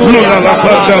 Luna la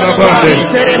pandara bane.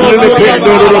 Le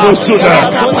pendoro lo suna.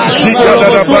 Shika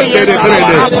da bane de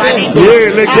brede. Ye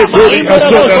le ke tori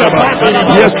asona ba.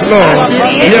 Yes Lord.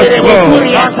 Yes Lord.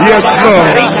 Yes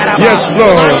Lord. Yes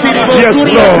Lord. Yes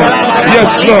Lord.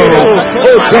 Yes Lord.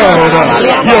 Oh God,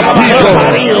 your people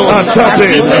are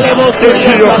tapping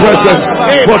into your presence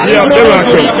for their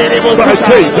miracle by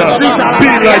faith. Be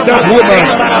like that woman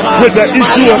with the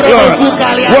issue of blood.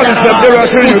 What is the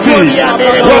miracle you need?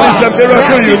 What is the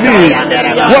miracle you need?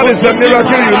 What is the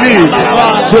miracle you need?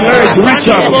 Tonight, reach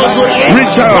out.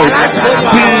 Reach out.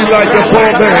 Be like the poor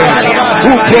man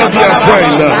who brought their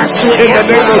friend. In the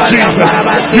name of Jesus,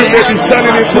 you may be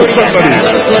standing in for somebody.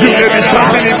 You may be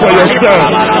tapping in for yourself.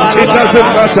 It doesn't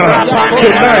matter.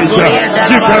 Tonight,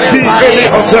 you can be any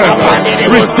of them.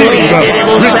 Receive.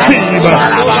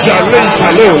 Shalom,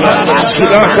 shalom.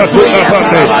 Shilaka to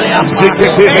Abane.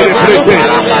 Zikete leprete.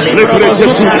 Leprete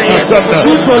to Asanda.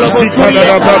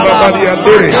 Zikana Baba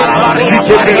Mariandere.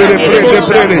 Zikete leprete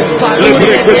prene.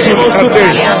 Leprete to Ande.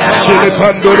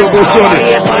 Shilepandoro Bosone.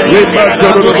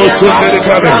 Lepandoro Bosone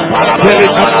Recane.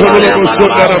 Telecapolo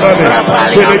Bosone Rabane.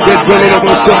 Telecapolo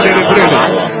Bosone Prene.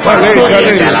 Palais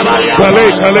Calais.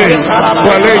 Palais Calais.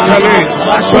 Palais Calais.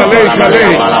 Palais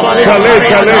Calais. Palais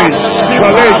Calais.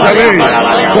 Palais Calais.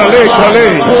 Palais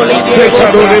Calais.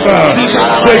 Sekaroleba.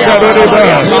 Sekaroleba.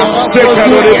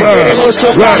 Sekaroleba.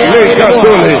 Rale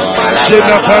Katole.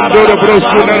 Shena Pandoro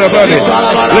Brosuna Rabane.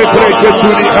 Lepreke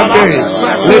Tuni Ande.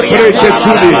 Lepreke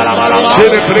Tuni.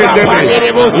 Shene Prendeme.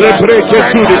 Lepreke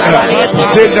Tuni.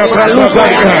 Shena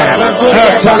Palabaya.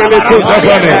 Atalele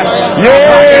Kotabane.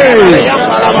 Yay!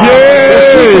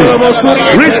 Yay!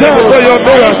 Reach out for your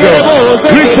miracle.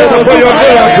 Reach out for your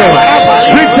miracle.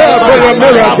 Reach out for your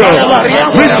miracle.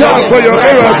 Reach out for your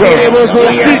miracle.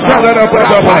 Speak out of the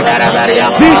Baba.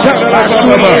 Speak out of the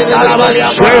Baba.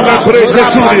 Shema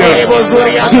Preketuria.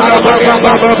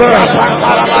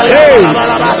 Hey!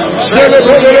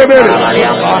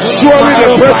 Surely the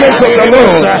presence of the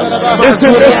Lord is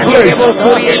in this place.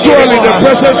 Surely the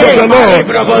presence of the Lord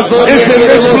is in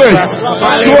this place.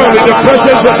 Surely the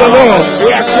presence of the Lord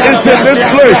is in this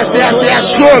place.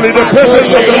 Surely the presence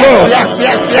of the Lord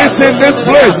is in this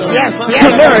place.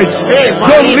 Tonight,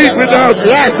 don't leave without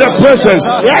the presence.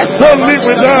 Don't leave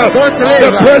without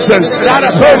the presence.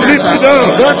 Don't leave without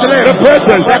the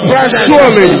presence.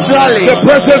 Surely the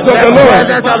presence of the Lord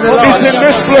is in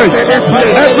this place.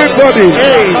 Everybody,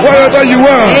 wherever you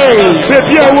are,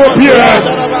 baby, I will be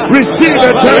receive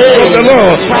the touch from the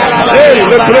Lord.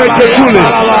 Celebrate the Julie.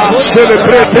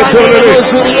 Celebrate the Julie.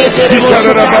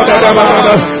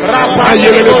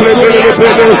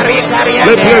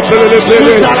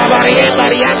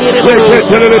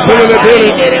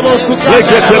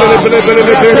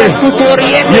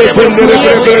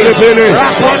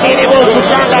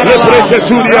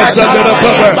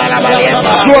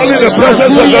 Surely the presence of the Lord. Surely the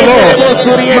presence of the Lord.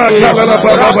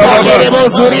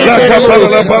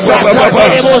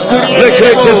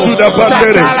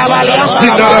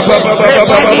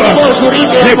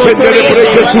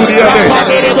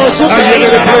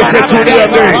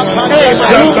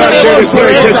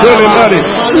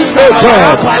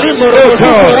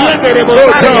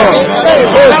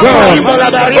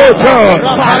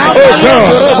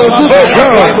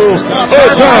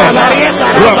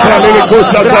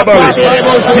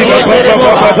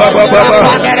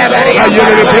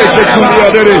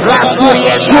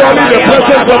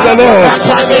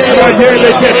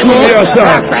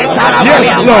 Yes,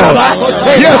 Lord.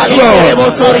 Yes, Lord.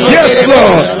 Yes,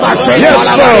 Lord. Yes,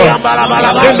 Lord.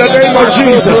 In the name of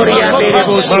Jesus.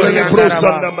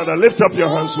 Lift up your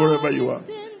hands wherever you are.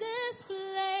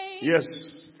 Yes.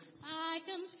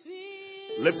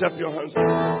 Lift up your hands.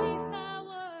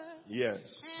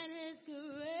 Yes.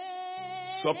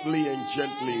 Softly and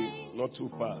gently, not too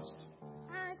fast.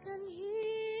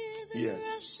 Yes.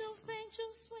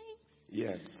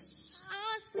 Yes.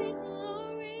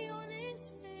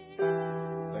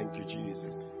 Thank you,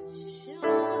 Jesus.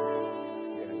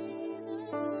 Yes.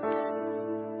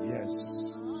 Yes.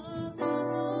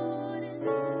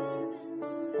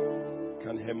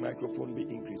 Can her microphone be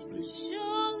increased, please?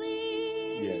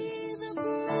 Yes.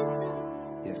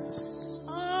 Yes.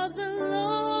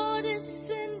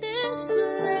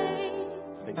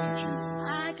 Thank you, Jesus. I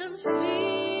can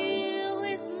feel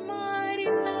His mighty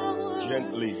power.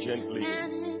 Gently, gently.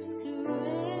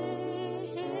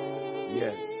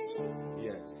 Yes.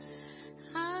 Yes.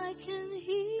 I can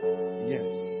hear.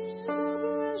 Yes. The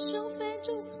rush of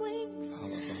angels swing.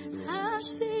 I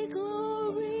see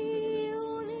glory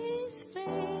on His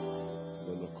face.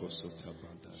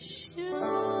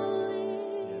 Surely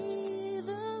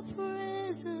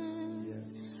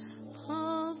the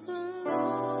presence of the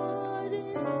Lord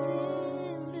is in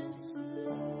this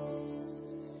place.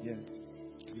 Yes.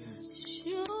 Yes.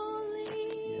 Surely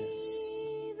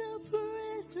the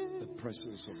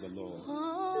presence of the Lord.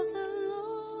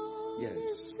 Yes.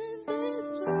 Yes.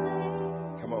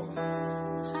 Come on. I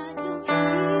can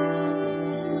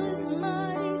feel His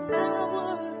mighty power.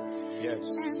 Yes.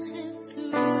 And His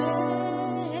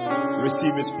grace.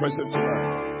 Receive His presence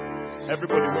tonight.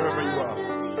 Everybody, wherever you are,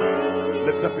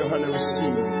 lift up your hand and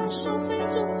receive.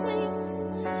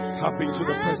 Tap into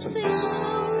the presence.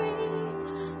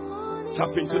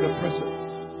 Tap into the presence.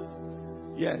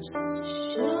 Yes.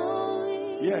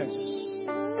 Yes.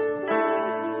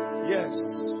 Yes.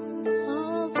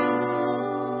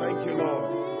 Thank you, Lord.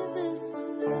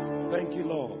 Thank you,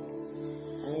 Lord.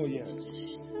 Oh, yes.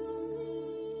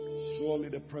 Surely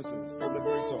the presence from the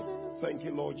very top. Thank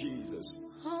you, Lord Jesus.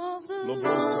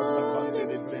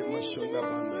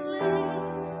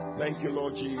 Thank you,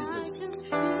 Lord Jesus.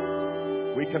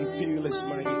 We can feel His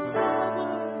mighty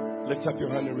power. Lift up your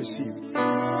hand and receive.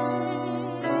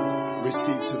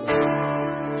 Receive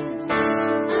tonight. Jesus.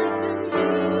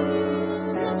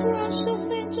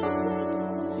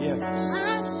 Yes.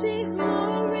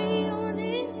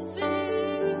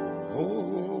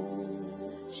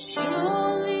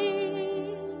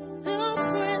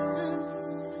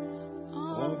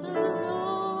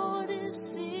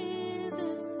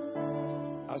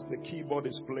 As the keyboard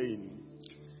is playing,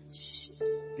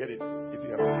 get it if you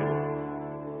have to get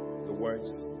it. The words,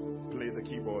 play the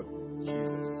keyboard.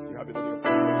 Jesus, you have it on your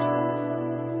phone.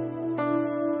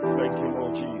 Thank you,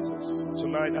 Lord Jesus.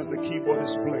 Tonight, as the keyboard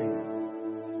is playing,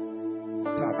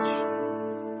 touch,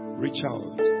 reach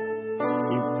out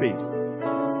in faith.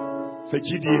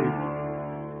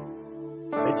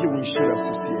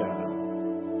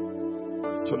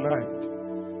 Tonight,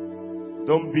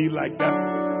 don't be like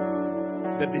that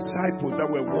The disciples that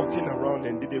were walking around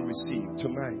and didn't receive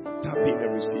tonight, tap in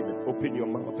and receive it. Open your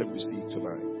mouth and receive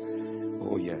tonight.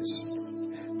 Oh yes,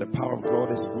 the power of God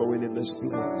is flowing in this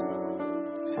place.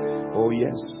 Oh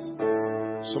yes,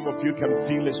 some of you can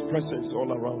feel His presence all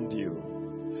around you.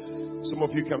 Some of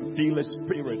you can feel His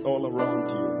Spirit all around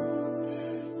you.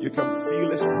 You can feel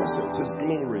His presence, His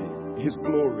glory, His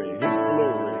glory, His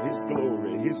glory, His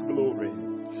glory, His glory.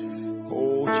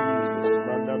 Oh Jesus.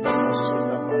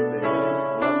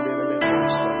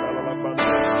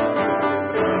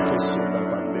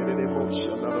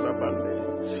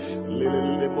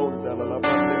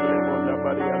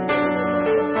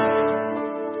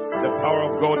 The power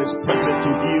of God is present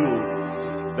to heal.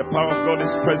 The power of God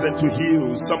is present to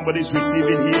heal. Somebody's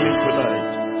receiving healing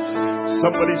tonight.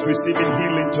 Somebody's receiving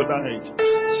healing tonight.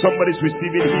 Somebody's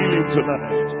receiving healing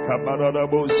tonight.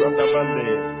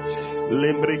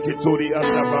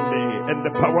 And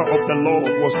the power of the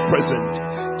Lord was present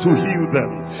to heal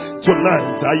them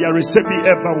tonight. Ayarisebi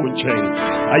eba unche.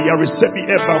 Ayarisebi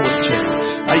eba unche.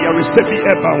 Ayarisebi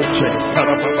eba unche.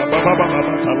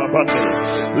 Karababa talabande.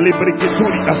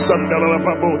 Librikituri asanda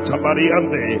lababo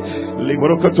tabariande.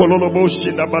 Librokatolo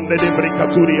boshi nabande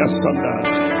librikaturi asanda.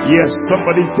 Yes,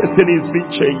 somebody's destiny is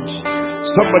being changed.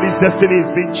 Somebody's destiny is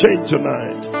being changed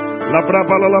tonight.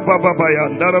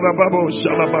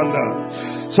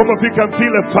 Some of you can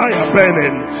feel a fire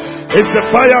burning. It's the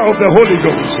fire of the Holy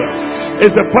Ghost.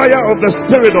 It's the fire of the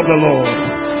Spirit of the Lord.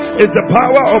 It's the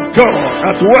power of God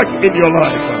at work in your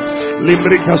life.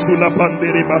 Reach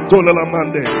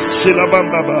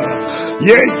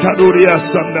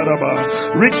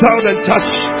out and touch.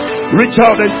 Reach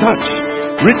out and touch.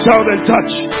 Reach out and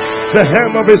touch the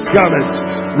hem of His garment.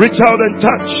 Reach out and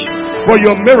touch for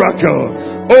your miracle.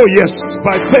 Oh yes,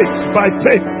 by faith, by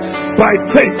faith, by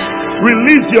faith.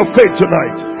 Release your faith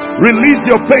tonight. Release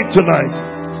your faith tonight.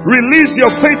 Release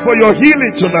your faith for your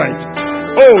healing tonight.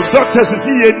 Oh, doctors is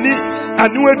here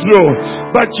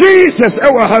but Jesus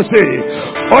has said,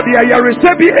 or the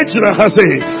Ayarisebi Ejra has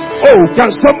said, oh, can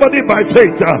somebody by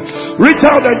faith reach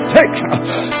out and take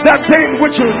that thing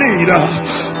which you need?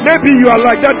 Maybe you are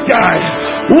like that guy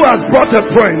who has brought a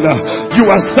friend. You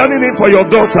are standing in for your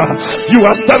daughter. You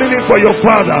are standing in for your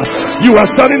father. You are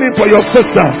standing in for your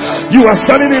sister. You are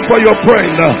standing in for your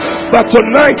friend. But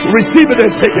tonight, receive it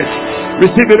and take it.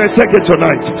 Receive it and take it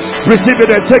tonight. Receive it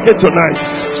and take it tonight.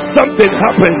 Something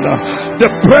happened.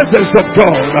 The presence of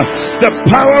God, the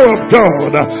power of God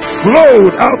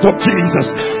flowed out of Jesus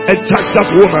and touched that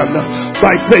woman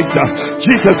by faith.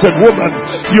 Jesus said, woman,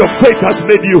 your faith has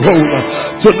made you whole.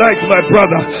 Tonight, my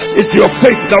brother, it's your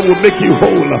faith that will make you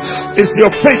whole. It's your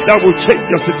faith that will change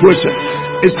your situation.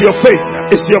 It's your faith.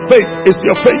 It's your faith. It's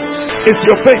your faith. It's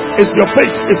your faith. It's your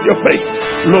faith. It's your faith.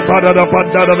 Lobada da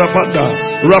banda da banda.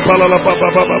 Rapala la baba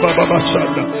baba baba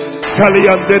shanda.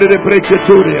 Kaliandere de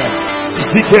breketuria.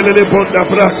 Zikele de bonda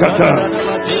brakata.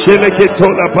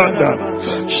 Sheleketona banda.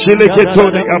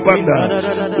 Sheleketona abanda.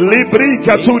 Libri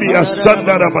katuria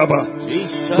sanda baba.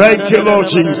 Thank you, Lord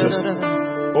Jesus.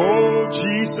 Oh,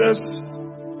 Jesus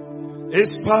is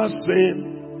passing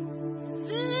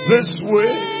this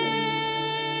way.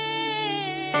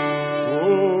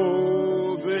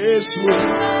 Oh, this way.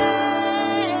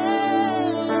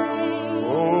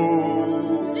 Oh,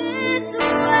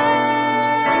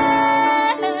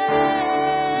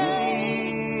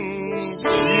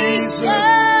 Jesus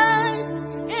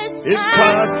is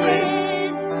passing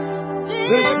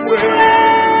this way.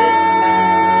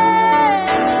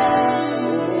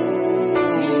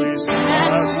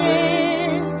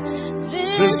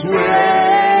 This way.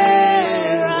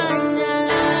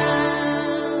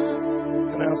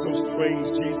 Can I have some strings?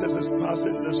 Jesus is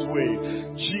passing this way.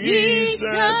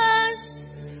 Jesus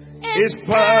is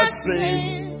passing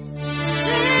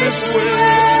this way.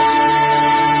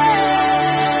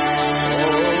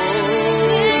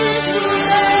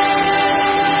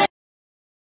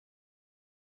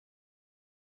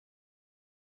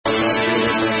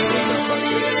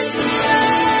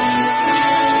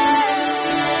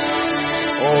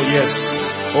 Oh yes.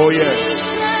 Oh yes.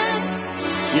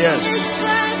 Yes.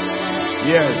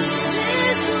 Yes.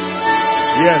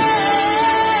 Yes.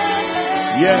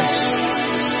 Yes.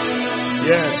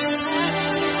 Yes.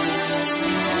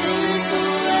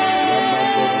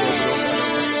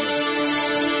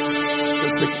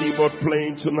 Just the keyboard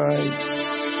playing tonight.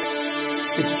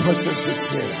 His presence is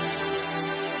here.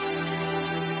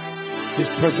 His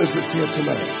presence is here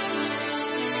tonight.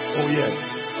 Oh yes.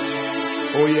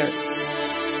 Oh yes.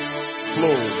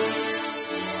 Flow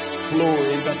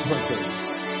in that presence.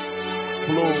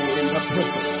 Flow in that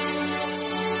presence.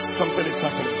 Something is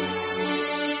happening.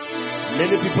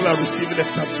 Many people are receiving a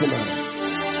touch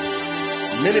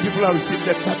tonight. Many people are receiving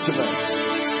a touch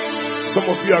tonight. Some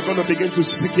of you are going to begin to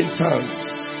speak in tongues.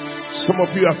 Some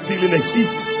of you are feeling a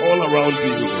heat all around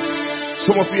you.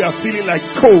 Some of you are feeling like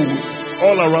cold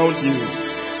all around you.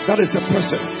 That is the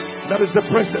presence. That is the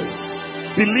presence.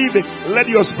 Believe it. Let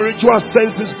your spiritual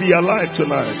senses be alive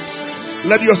tonight.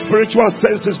 Let your spiritual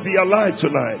senses be alive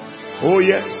tonight. Oh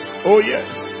yes. Oh yes.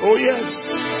 Oh yes.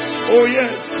 Oh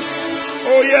yes.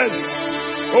 Oh yes.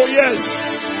 Oh yes.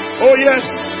 Oh yes.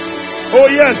 Oh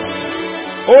yes.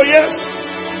 Oh yes.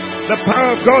 The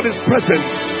power of God is present.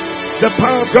 The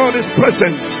power of God is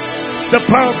present. The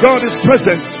power of God is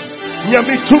present.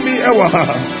 Nyamitumi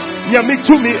ewaha.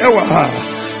 Nyamitumi ewaha.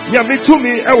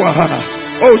 Nyamitumi ewaha.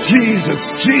 Oh Jesus,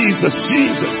 Jesus,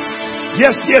 Jesus.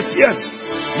 Yes, yes, yes.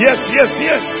 Yes, yes,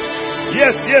 yes.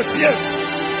 Yes, yes, yes.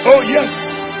 Oh yes.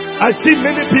 I see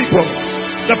many people.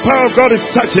 The power of God is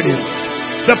touching you.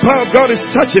 The power of God is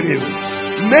touching you.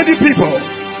 Many people.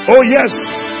 Oh yes.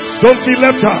 Don't be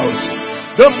left out.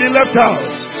 Don't be left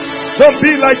out. Don't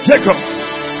be like Jacob.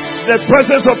 The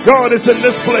presence of God is in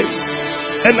this place.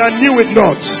 And I knew it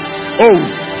not. Oh,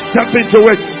 step into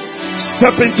it.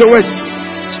 Step into it.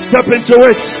 Step into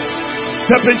it.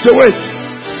 Step into it.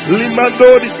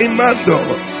 Limando di imando.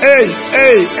 Hey,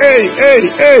 hey, hey, hey,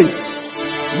 hey.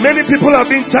 Many people are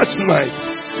being touched tonight.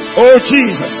 Oh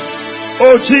Jesus.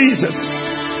 Oh Jesus.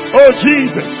 Oh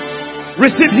Jesus.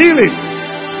 Receive healing.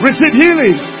 Receive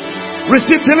healing.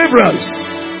 Receive deliverance.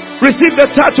 Receive the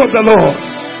touch of the Lord.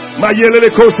 Mayelele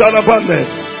kosalabande.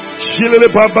 Shilele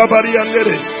bababari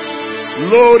andere.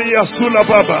 Lori asula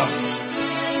baba.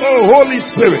 Oh Holy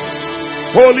Spirit.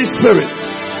 Holy Spirit.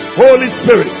 Holy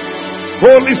Spirit.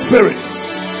 Holy Spirit.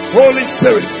 Holy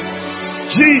Spirit.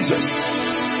 Jesus.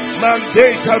 Mande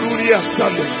karuri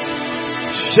asande.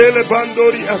 Shele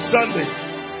bandori asande.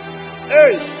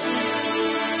 Hey.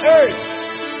 Hey.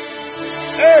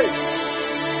 Hey.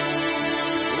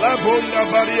 La bonda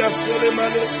varia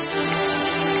solemane.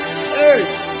 Hey.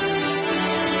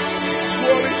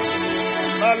 Swori.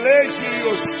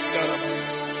 Alekios.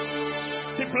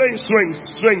 Keep playing strings,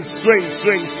 strings, strings,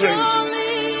 strings, strings.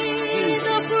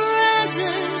 Jesus.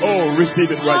 Oh,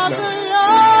 receive it right now.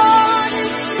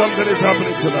 Something is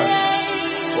happening tonight.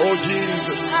 Oh,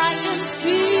 Jesus.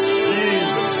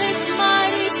 Jesus.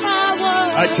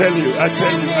 I tell you, I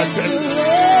tell you, I tell you.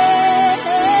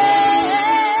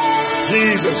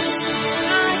 Jesus.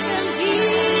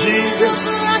 Jesus.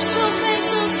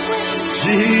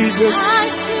 Jesus.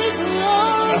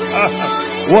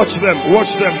 Watch them,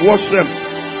 watch them, watch them.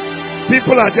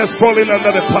 People are just falling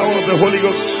under the power of the Holy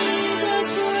Ghost.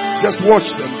 Just watch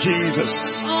them, Jesus.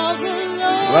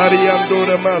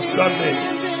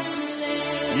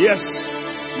 Yes,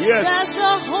 yes,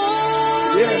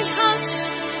 yes,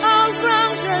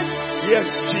 yes,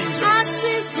 Jesus.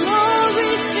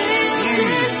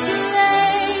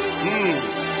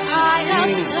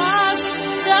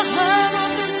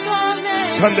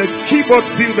 Can the keyboard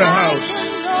fill the house?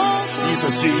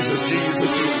 Jesus, Jesus, Jesus,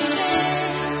 Jesus.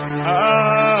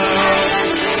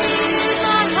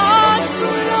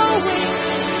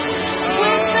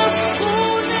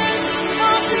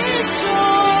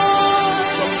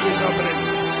 Something's happening.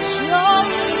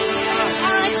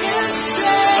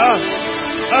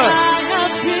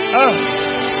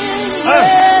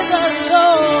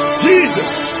 Jesus.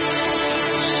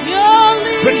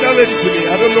 Bring that lady to me.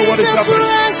 I don't know what is happening.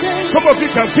 Some of you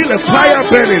can feel a fire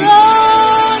burning.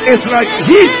 It's like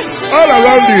heat all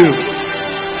around you.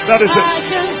 That is it.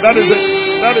 That is it.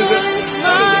 That is it.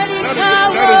 That is it.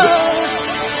 That is it.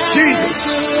 Jesus.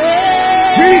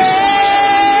 Jesus.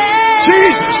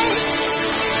 Jesus.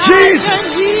 Jesus.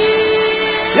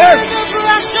 Yes.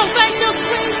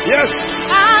 Yes.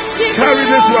 Carry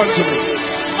this one to me.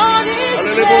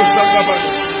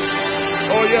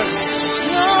 Oh yes.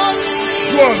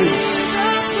 Surely.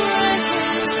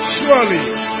 Surely.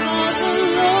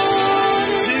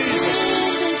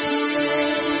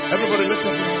 Everybody lift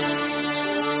up your hands.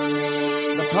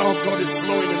 The power of God is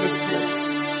flowing in this place.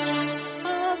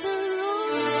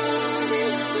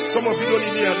 Some of you don't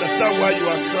even understand why you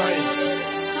are crying.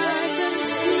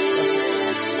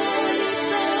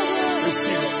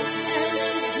 Receive it.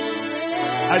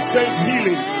 I sense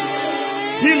healing.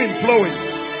 Healing flowing.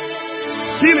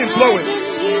 Healing flowing.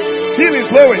 Healing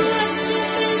flowing.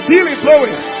 Healing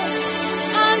flowing.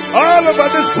 All over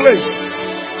this place.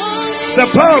 The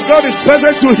power of God is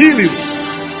present to heal you.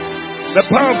 The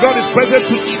power of God is present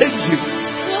to change you.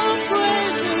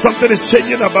 Something is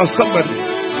changing about somebody.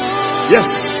 Yes.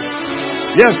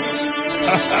 Yes.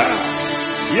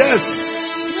 Yes.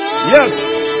 Yes.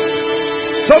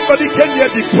 Somebody came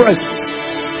here depressed.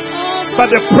 But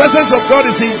the presence of God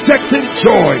is injecting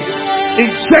joy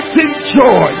into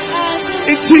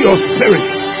your spirit,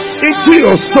 into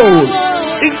your soul,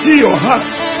 into your heart.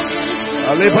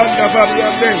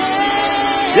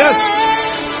 Yes.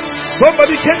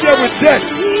 Somebody came here with death,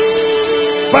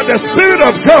 but the Spirit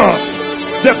of God,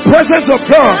 the presence of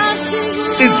God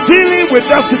is dealing with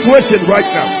that situation right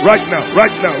now.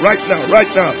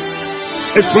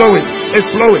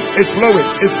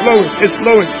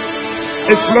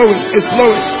 It's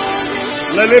flowing.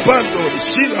 Lalebando,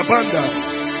 Shila Banda.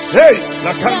 Hey,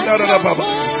 La Kanda Baba,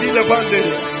 Shila Bande.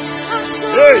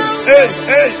 Hey.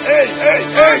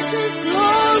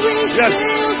 Yes.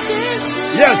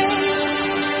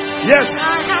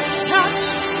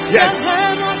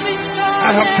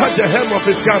 I have touched the hem of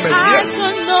his garment. Yes.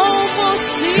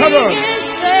 Come on.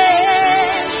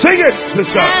 Sing it,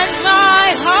 sister.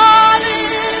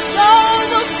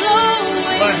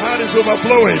 My heart is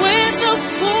overflowing.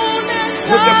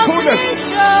 With the fullness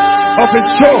of his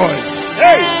joy.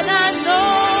 Hey. And I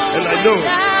know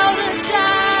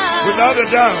without a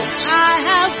doubt I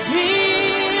have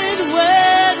been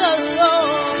with the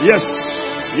Lord. Yes.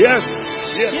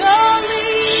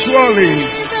 Surely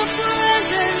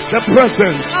the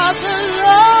presence of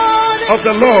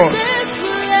the Lord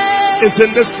is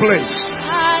in this place.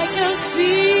 I can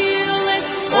feel it.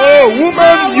 Oh,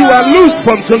 woman, you are loosed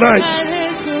from tonight.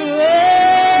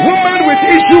 Woman with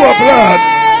issue of blood,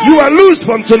 you are loosed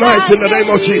from tonight in the name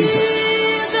of Jesus.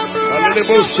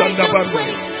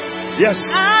 Yes.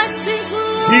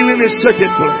 Healing is taking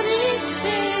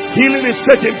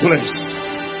place.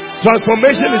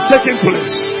 Transformation is taking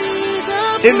place.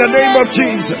 In the name of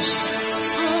Jesus.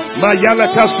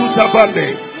 Mayala Kasuta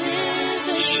Bande.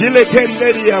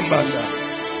 Shilekenderi Amanda.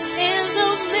 In the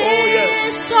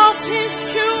midst of his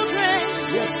children,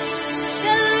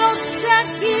 the Lord said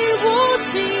he would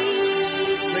be.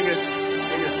 Sing it.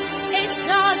 It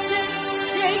doesn't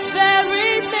take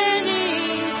very many.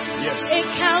 It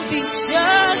can be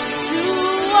just 2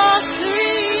 or 3.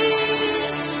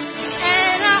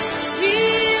 And I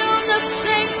feel the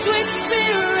same sweet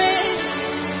spirit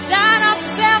that I've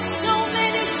felt so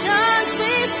many times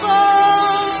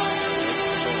before.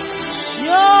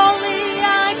 Surely I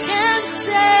can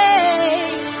say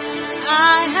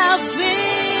I have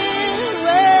been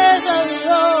with the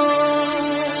Lord.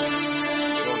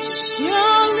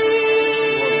 Surely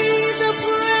the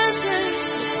presence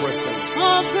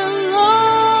of the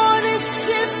Lord is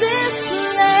in this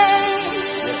place.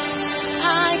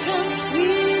 I can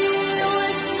feel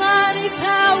His mighty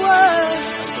power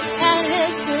and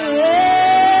His grace.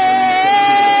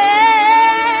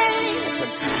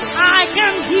 I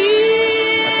can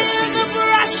hear the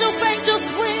brush of angels'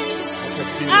 wings.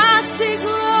 I see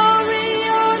glory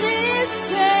on His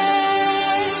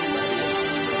face.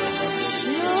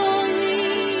 Surely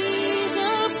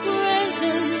the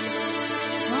presence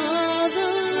of the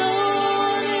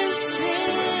Lord is in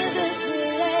this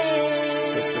place.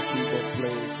 Just to keep on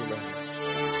playing tonight.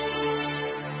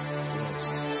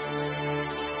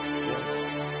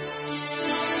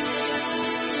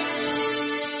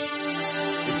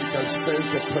 If you can sense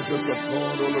the presence of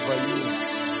God all over you,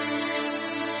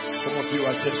 some of you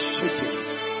are just shaking.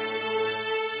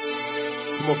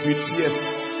 Some of you tears.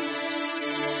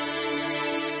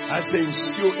 I say,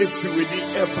 still, if you really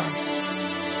ever,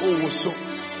 so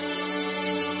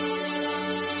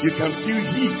you can feel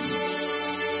heat.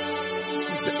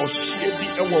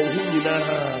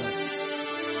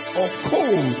 Or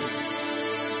cold.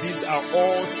 These are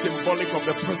all symbolic of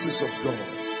the presence of God.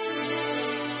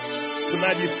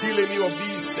 Tonight you feel any of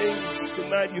these things.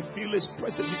 Tonight you feel His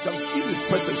presence. You can feel His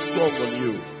presence strong on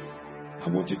you. I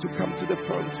want you to come to the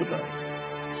front tonight.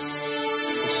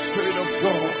 The Spirit of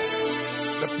God,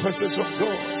 the presence of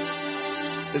God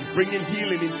is bringing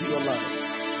healing into your life.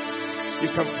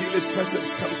 You can feel His presence.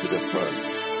 Come to the front.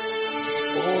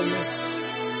 Oh yes.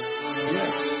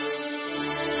 Yes.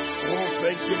 Oh,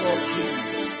 thank you, Lord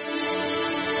Jesus.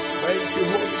 Thank you,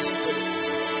 Holy Spirit.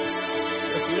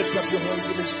 Just lift up your hands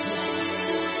in His presence.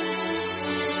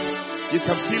 You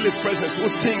can feel His presence.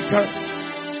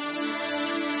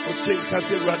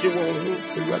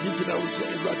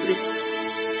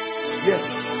 Yes.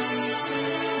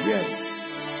 Yes.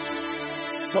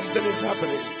 Something is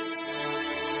happening.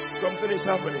 Something is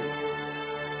happening.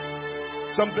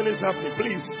 Something is happening.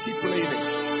 Please keep playing it.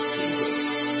 Jesus.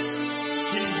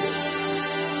 Jesus.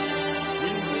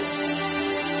 Jesus.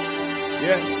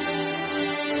 Yes.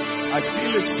 I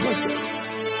feel His presence.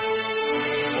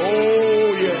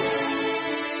 Oh, yes.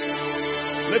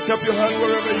 Lift up your hand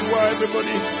wherever you are,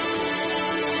 everybody.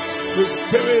 His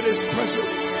Spirit is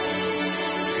present.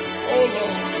 Oh,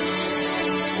 Lord.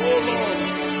 Oh, Lord.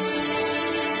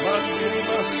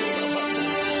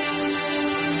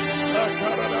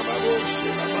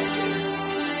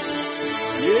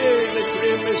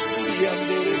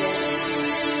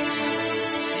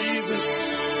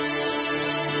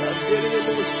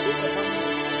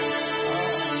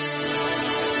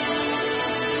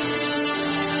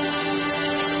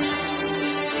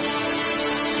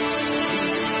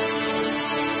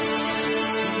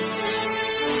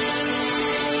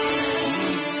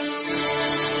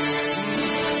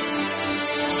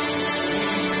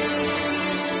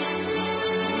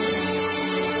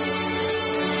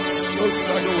 Don't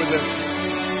struggle with them.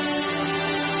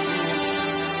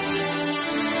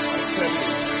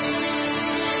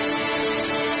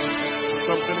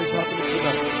 Something is happening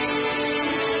tonight.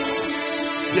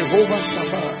 Jehovah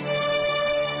Shammah.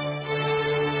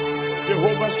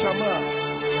 Jehovah Shammah.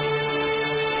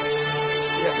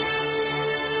 Yes.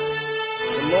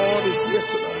 The Lord is here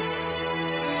tonight.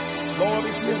 The Lord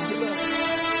is here tonight.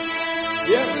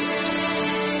 Yes.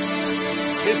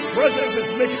 His presence is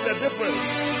making the difference.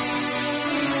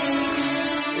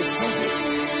 His presence.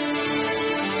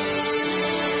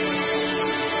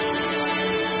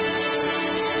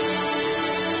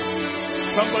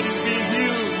 Somebody being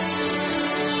healed.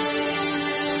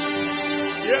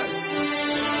 Yes.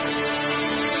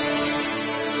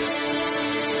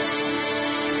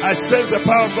 I sense the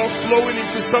power of God flowing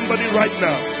into somebody right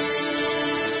now.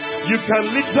 You can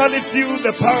literally feel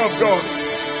the power of God.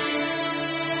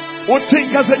 What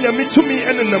think as a yami to me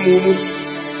and in the mumu?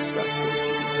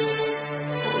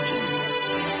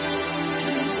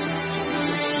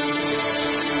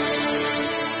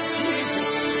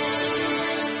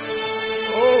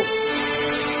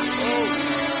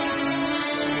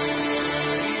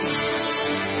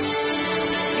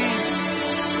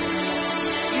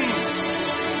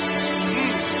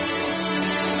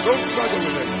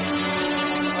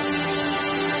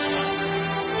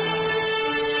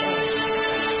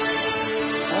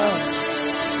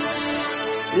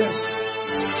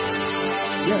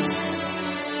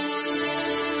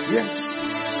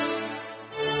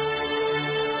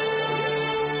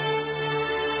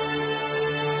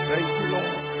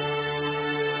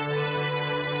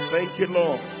 Thank you,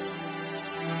 Lord.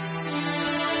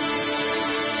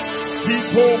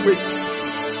 People with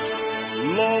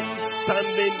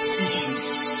long-standing issues,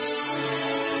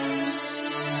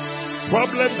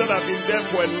 problems that have been there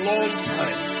for a long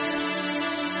time,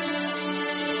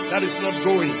 that is not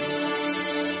going.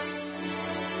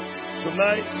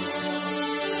 Tonight,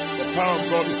 the power of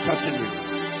God is touching you.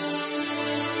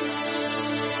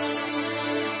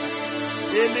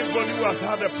 Anybody who has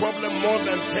had a problem more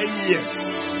than 10 years,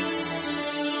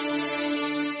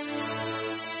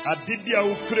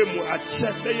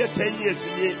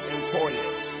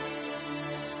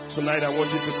 tonight I want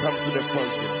you to come to the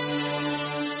front here.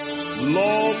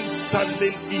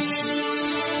 Long-standing issue.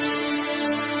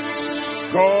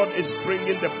 God is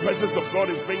bringing, the presence of God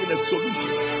is bringing a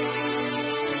solution.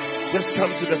 Just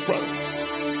come to the front.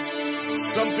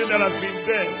 Something that has been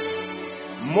there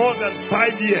more than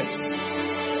 5 years.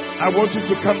 I want you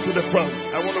to come to the front.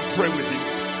 I want to pray with you.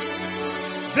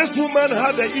 This woman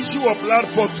had the issue of blood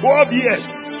for 12 years.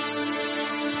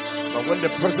 But when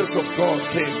the presence of God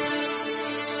came,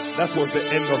 that was the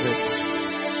end of it.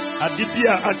 And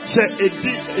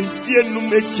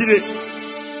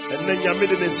then you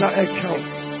made an account.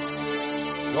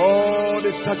 God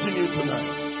is touching you tonight.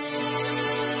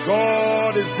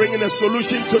 God is bringing a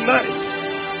solution tonight.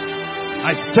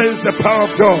 I sense the power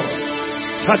of God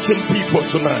touching people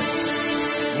tonight.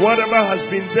 Whatever has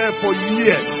been there for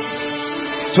years,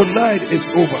 tonight is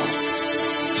over.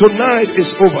 Tonight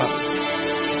is over.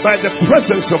 By the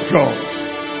presence of God,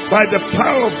 by the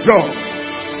power of God,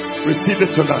 receive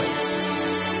it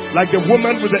tonight. Like the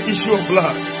woman with the issue of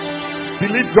blood.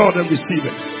 Believe God and receive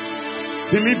it.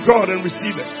 Believe God and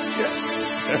receive it. Yes.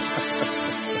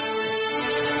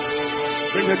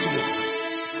 Bring her to me.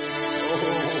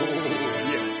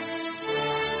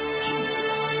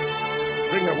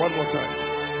 Bring her one more time.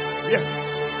 Yeah.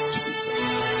 Jesus.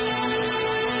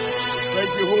 Thank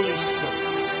you, Holy Spirit.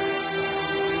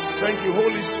 Thank you,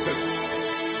 Holy Spirit.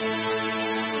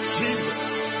 Jesus.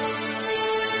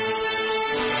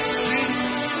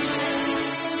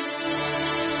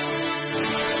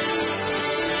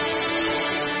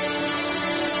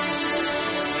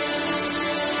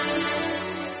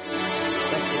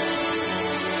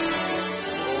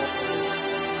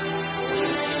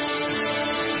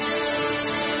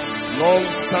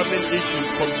 Long-standing issues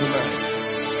from tonight.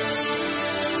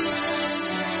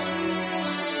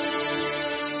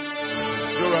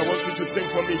 Joe, I want you to sing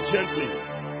for me gently,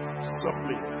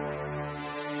 softly.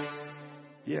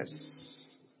 Yes.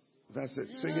 That's it.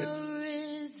 Sing it.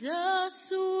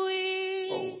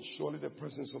 Oh, surely the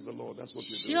presence of the Lord. That's what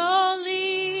you're doing.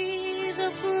 Surely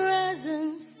the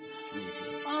presence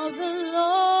of the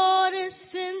Lord is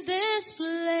in this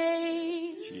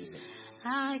place. Jesus.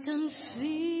 I can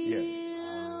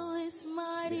feel His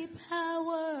mighty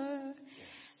power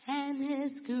and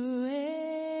His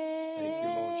grace. Thank you,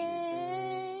 Lord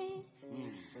Jesus.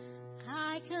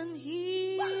 I can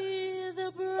hear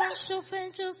the brush of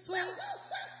angels' wings.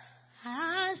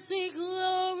 I see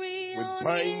glory We on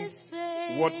bind His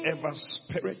face. whatever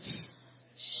spirit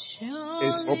Surely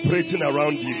is operating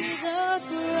around you. the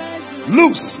presence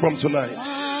Loose from tonight.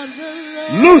 of the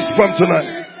Lord Loose from tonight.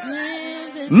 is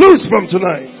in this Loose from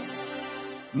tonight.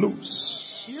 Loose.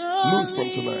 Surely Loose from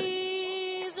tonight.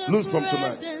 the Loose from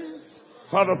tonight. presence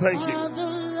Father, thank of you. the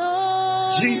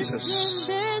Lord Jesus. is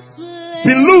in this place.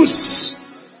 Be loose.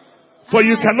 For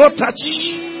you cannot touch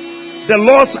the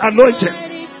Lord's anointed.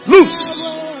 Loose.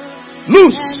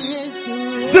 Loose.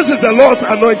 This is the Lord's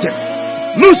anointed.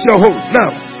 Loose your hold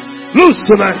now. Loose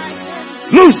tonight.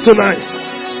 Loose tonight.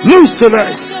 Loose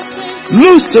tonight.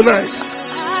 Loose tonight.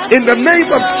 In the name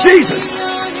of Jesus.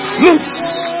 Loose.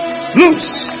 Loose.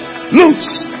 Loose.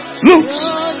 Loose.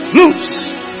 Loose.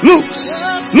 Loose.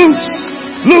 Loose.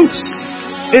 Loose.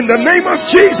 In the name of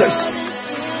Jesus.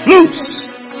 Loose.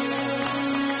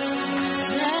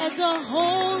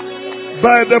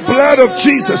 By the blood of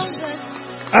Jesus,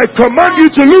 I command you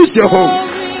to loose your hold.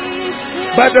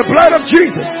 By the blood of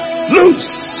Jesus, loose,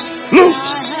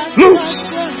 loose, loose,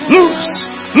 loose,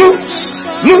 loose,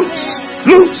 loose,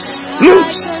 loose,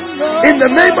 loose. In the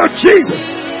name of Jesus,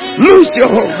 loose your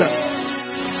hold now.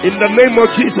 In the name of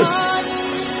Jesus,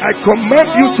 I command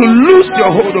you to loose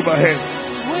your hold over her.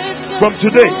 From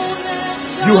today,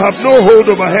 you have no hold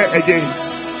over her again.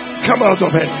 Come out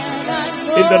of her.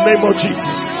 In the name of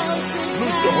Jesus.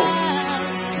 Loose your hold.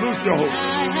 Loose your hold.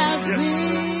 Yes.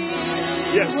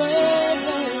 Yes.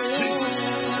 Jesus.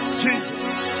 Jesus.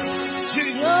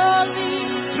 Jesus.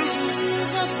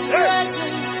 Hey.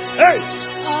 Hey.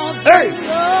 Hey.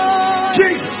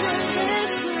 Jesus.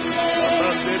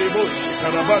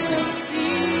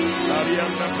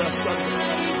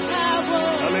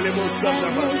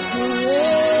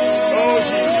 Oh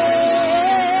Jesus.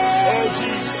 Oh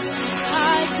Jesus.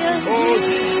 Oh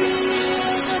Jesus.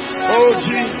 Oh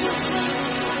Jesus.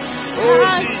 Oh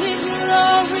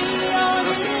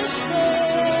Jesus.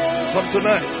 From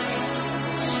tonight,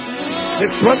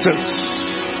 His presence,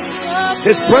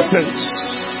 His presence,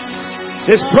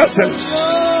 His presence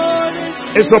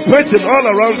is operating all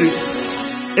around you.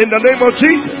 In the name of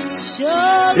Jesus.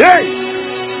 Yay!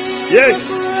 Yay!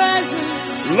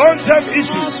 Long-term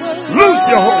issues, lose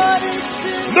your hold.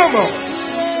 No more.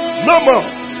 No more.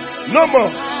 No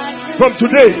more. From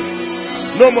today,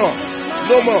 no more.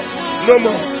 No more. No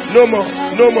more. No more.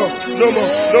 No more. No more.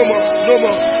 No more. No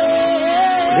more.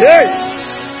 Yay!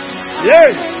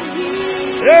 Yay!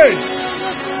 Yay!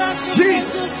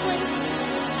 Jesus!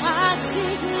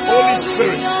 Holy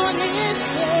Spirit!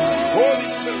 Holy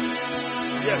Spirit!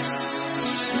 Yes!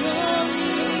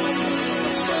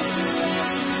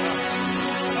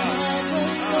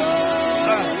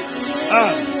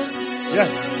 Yes!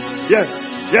 Yes!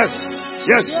 Yes!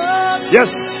 Yes! Yes!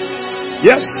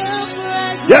 Yes!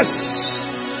 Yes!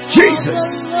 Jesus!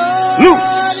 Loose!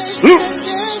 Loose!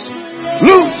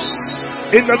 Loose!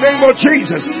 In the name of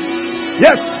Jesus!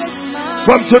 Yes!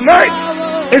 From tonight,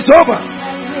 it's over!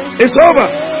 It's over!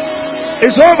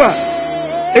 It's over!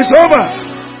 It's over!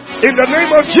 In the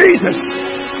name of Jesus!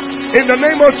 In the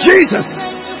name of Jesus!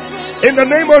 In the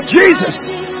name of Jesus!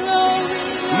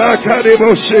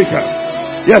 Makarebo Sheka.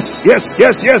 Yes, yes,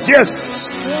 yes, yes, yes.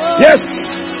 Yes,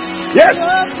 yes.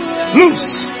 Loose,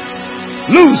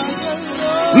 loose,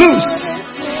 loose,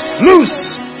 loose,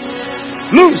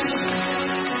 loose.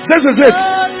 This is it.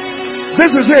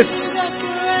 This is it.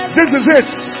 This is it.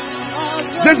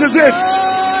 This is it.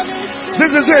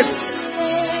 This is it.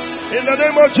 In the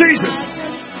name of Jesus.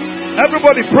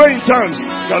 Everybody pray in tongues.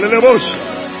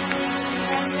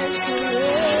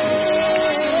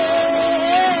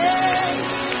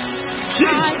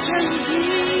 Jesus.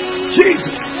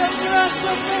 Jesus.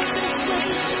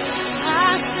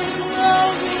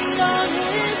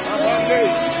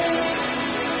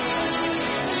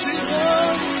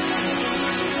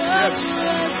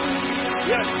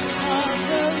 Yes.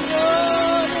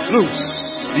 Loose.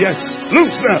 Yes.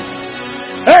 Loose now.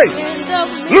 Hey.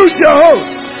 Loose your hold.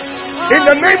 In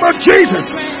the name of Jesus.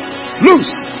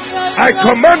 Loose. I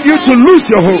command you to loose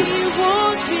your hold.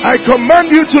 I command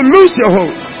you to loose your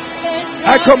hold.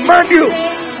 I command you.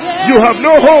 You have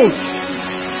no hold.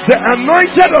 The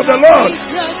anointed of the Lord.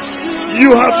 You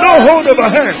have no hold over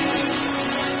her.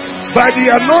 By the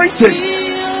anointing,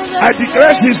 I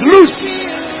declare she's loose.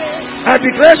 I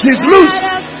declare she's loose.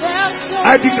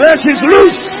 I declare she's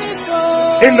loose.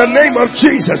 In the name of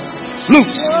Jesus.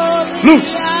 Loose.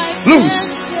 Loose. Loose.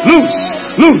 Loose.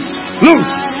 Loose.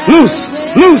 Loose. Loose.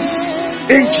 Loose.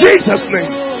 In Jesus'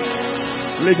 name.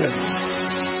 Live it.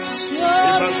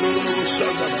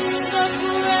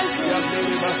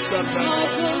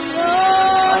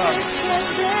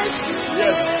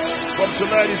 Yes. From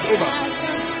tonight is over.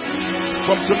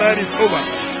 From tonight is over.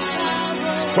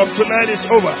 From tonight is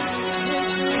over.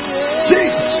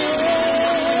 Jesus.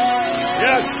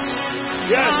 Yes.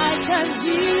 Yes.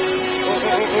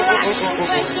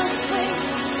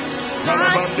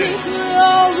 Kalabande.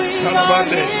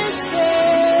 Kalabande.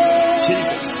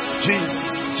 Jesus. Jesus.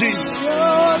 Jesus.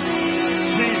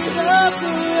 Jesus.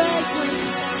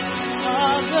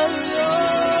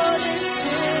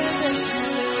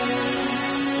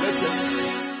 Listen.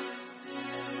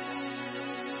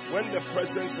 When the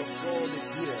presence of God is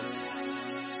here,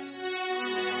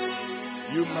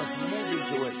 you must move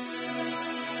into it.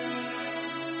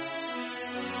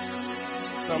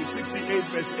 Psalm 68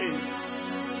 verse 8.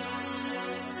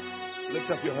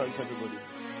 Lift up your hands, everybody.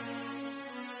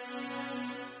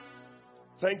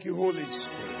 Thank you, Holy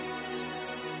Spirit.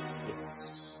 Yes,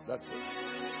 that's it.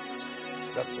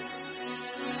 That's it.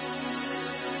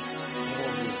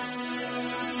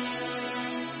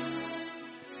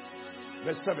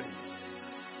 Verse 7.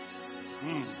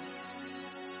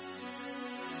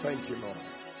 Thank you, Lord.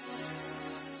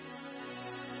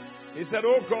 He said,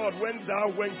 "Oh God, when thou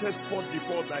wentest forth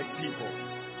before thy people,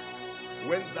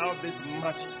 when thou didst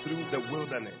march through the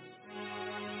wilderness."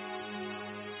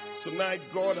 Tonight,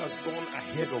 God has gone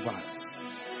ahead of us.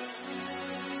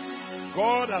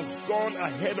 God has gone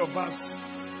ahead of us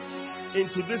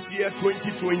into this year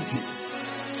 2020.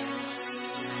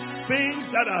 Things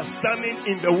that are standing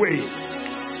in the way,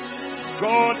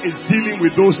 God is dealing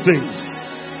with those things.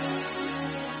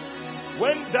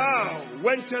 When thou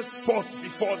wentest forth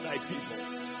before thy people,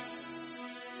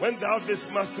 when thou didst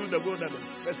march through the wilderness,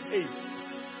 verse 8,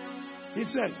 he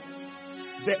said,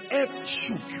 the earth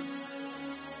shook.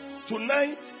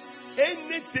 Tonight,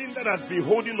 anything that has been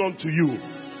holding on to you,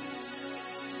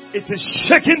 it is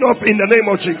shaking up in the name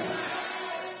of Jesus.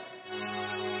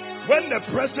 When the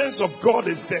presence of God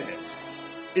is there,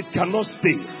 it cannot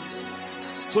stay.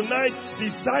 Tonight,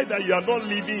 decide that you are not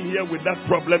leaving here with that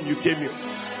problem you came here.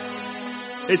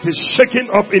 It is shaking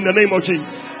up in the name of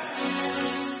Jesus.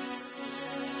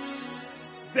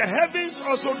 The heavens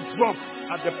also dropped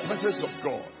at the presence of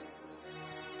God.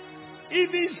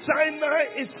 Even Sinai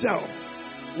itself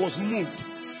was moved.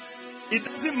 It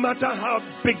doesn't matter how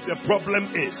big the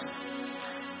problem is.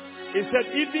 It said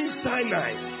even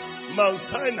Sinai, Mount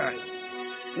Sinai,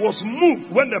 was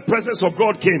moved when the presence of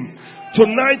God came.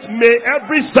 Tonight, may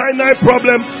every Sinai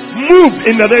problem move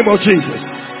in the name of Jesus.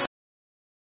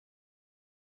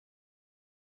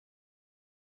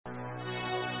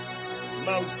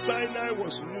 Mount Sinai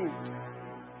was moved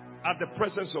at the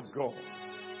presence of God,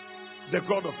 the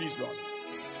God of Israel.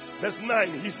 Verse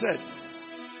 9, he said,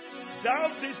 thou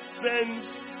didst send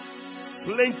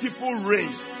plentiful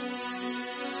rain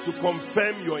to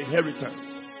confirm your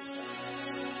inheritance.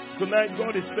 Tonight,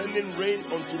 God is sending rain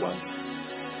unto us.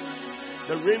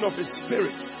 The rain of His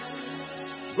Spirit.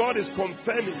 God is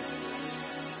confirming.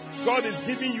 God is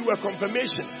giving you a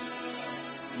confirmation.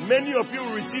 Many of you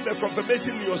receive a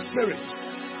confirmation in your spirit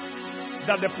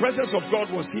that the presence of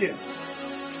God was here.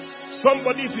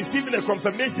 Somebody is receiving a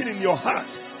confirmation in your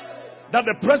heart that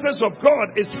the presence of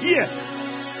God is here.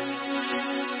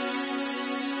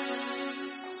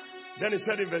 Then he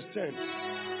said in verse 10,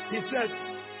 he said,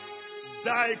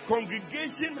 thy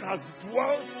congregation has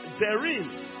dwelt therein.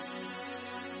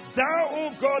 Thou,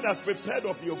 O God, hast prepared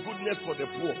of your goodness for the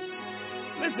poor.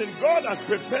 Listen, God has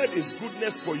prepared His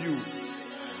goodness for you.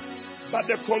 But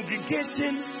the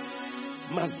congregation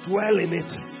must dwell in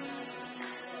it.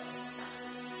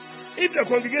 If the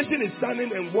congregation is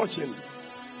standing and watching,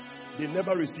 they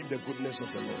never receive the goodness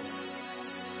of the Lord.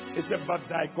 He said, but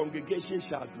thy congregation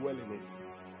shall dwell in it.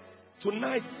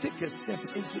 Tonight, take a step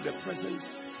into the presence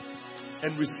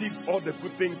and receive all the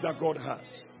good things that God has.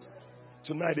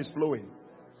 Tonight is flowing.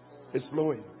 It's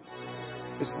flowing.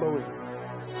 It's flowing.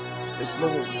 It's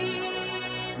flowing.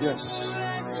 Yes.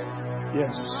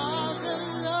 Yes.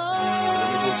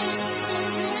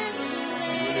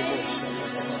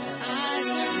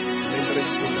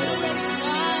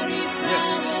 Yes.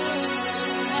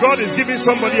 God is giving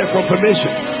somebody a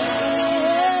confirmation.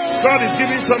 God is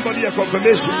giving somebody a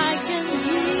confirmation.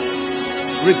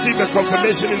 Receive a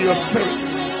confirmation in your spirit.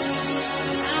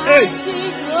 Hey.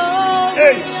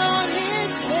 Hey.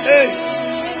 Hey,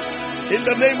 in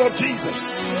the name of Jesus.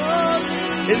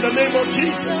 In the name of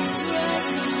Jesus.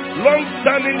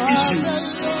 Long-standing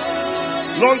issues,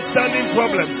 long-standing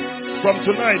problems, from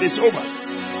tonight is over.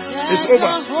 It's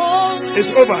over.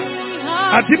 It's over.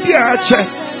 Adibia Ache.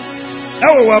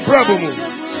 Ewo wa problem.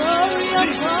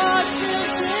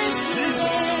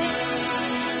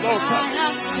 Lord, touch.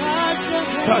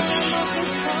 Touch.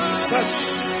 Touch.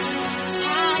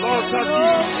 Lord, touch you.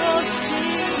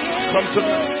 Come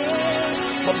tonight.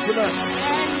 Come tonight.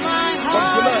 Come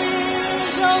tonight.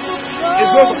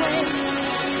 It's over.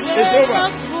 It's over.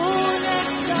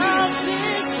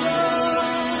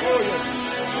 Oh, yes.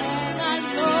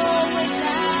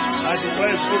 I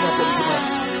declare it's over from tonight.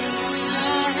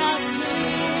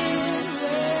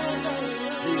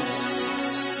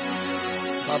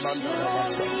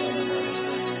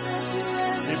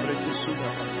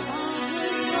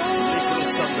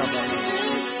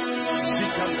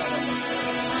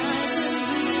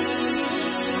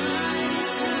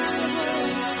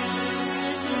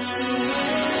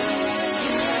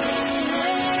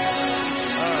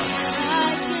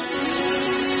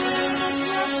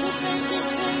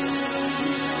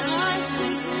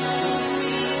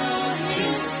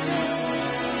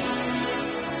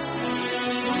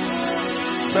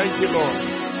 Thank you, Lord.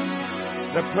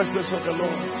 The presence of the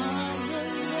Lord.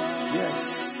 Yes.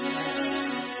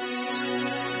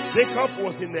 Jacob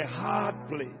was in a hard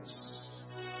place.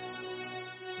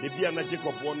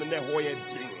 Jacob won in a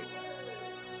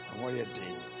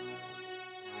thing.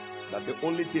 That the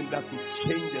only thing that could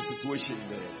change the situation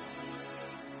there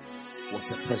was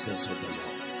the presence of the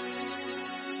Lord.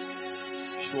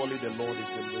 Surely the Lord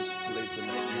is in this place in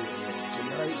Nigeria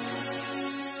tonight.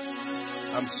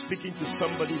 I'm speaking to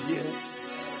somebody here.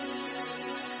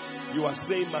 You are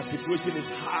saying my situation is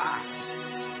hard.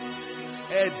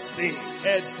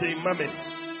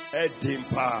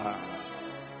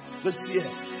 This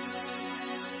year,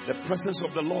 the presence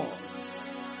of the Lord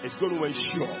is going to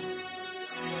ensure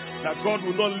that God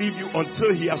will not leave you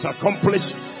until He has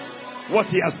accomplished what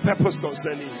He has purposed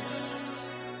concerning you.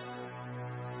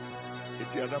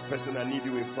 If you are that person, I need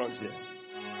you in front here.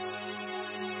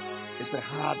 It's a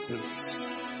hard place.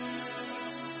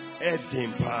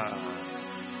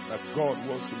 That God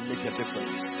wants to make a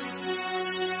difference.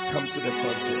 Come to the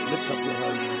front here. Lift up your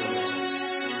hands to the Lord.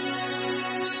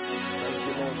 Thank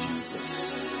you, Lord Jesus.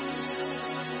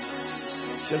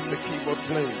 Just the keyboard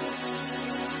playing.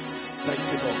 Thank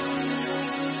you, Lord.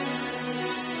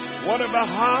 Whatever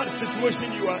hard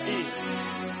situation you are in,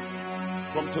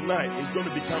 from tonight, it's going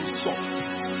to become soft.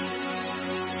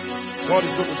 God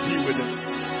is going to deal with it.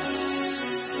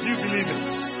 Do you believe it?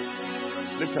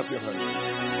 Lift up your hands.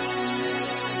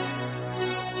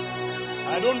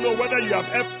 I don't know whether you have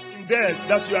ever been there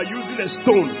that you are using a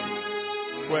stone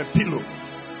for a pillow.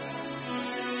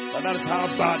 But that is how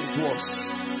bad it was.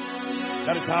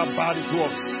 That is how bad it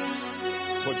was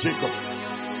for Jacob.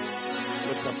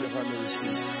 Lift up your hand and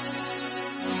receive.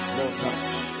 Lord, touch.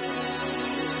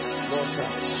 Lord,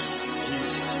 touch.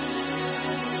 Jesus.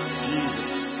 Jesus.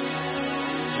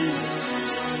 Jesus.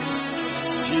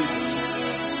 Jesus.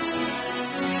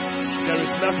 There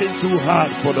is nothing too hard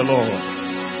for the Lord.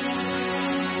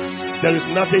 There is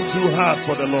nothing too hard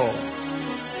for the Lord.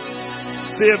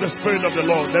 Say the Spirit of the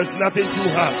Lord. There is nothing too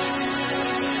hard.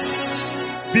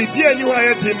 Bibi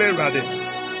anywhere dime ready.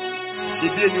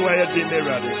 Bibi anywhere dime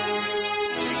ready.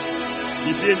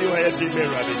 Bibi anywhere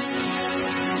dime ready.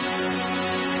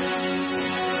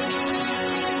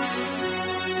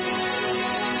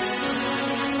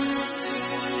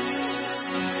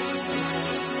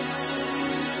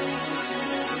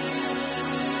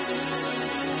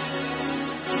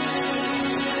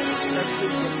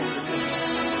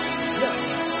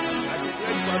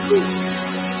 You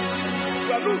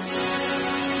are loose.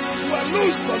 You are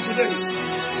loose from today.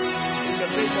 In the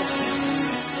name of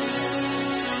Jesus.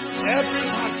 Every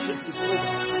hardship is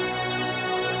over.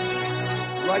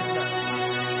 Right now.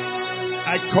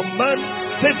 I command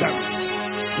Satan,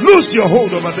 lose your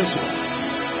hold over this one.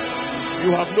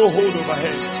 You have no hold over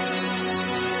him.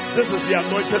 This is the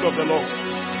anointing of the Lord.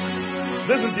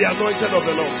 This is the anointing of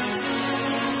the Lord.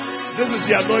 This is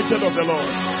the anointing of the Lord.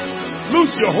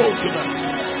 Lose your hold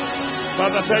tonight.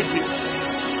 Father, thank you.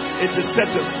 It is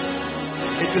settled.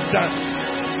 It is done.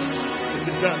 It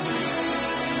is done. It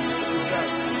is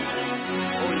done.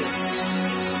 Oh yes.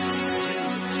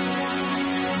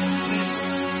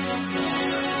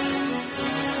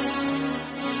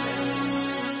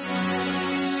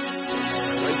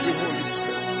 Thank you, Holy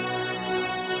Spirit.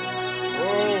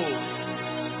 Oh.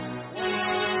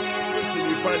 Listen,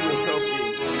 you find yourself in.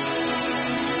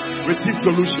 Receive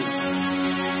solution.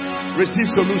 Receive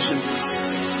solutions.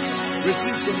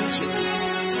 Receive solutions.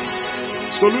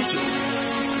 Solution.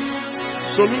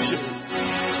 Solution.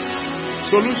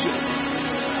 Solution.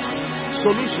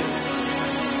 Solution.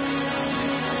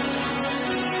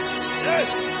 Yes.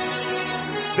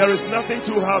 There is nothing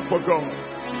too hard for God.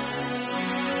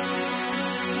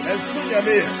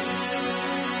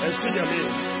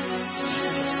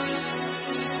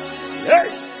 Hey!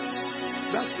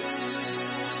 That's it.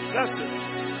 That's it.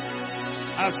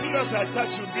 As soon as I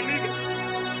touch you, believe it.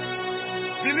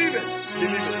 Believe it.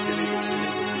 Believe it. Believe it.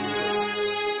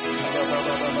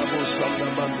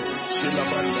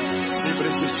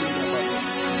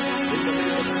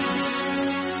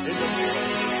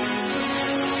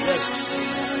 Yes.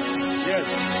 Yes.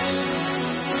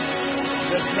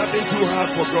 There's nothing too hard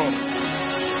for God.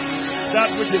 That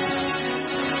which is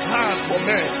hard for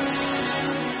man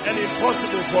and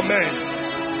impossible for man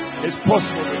is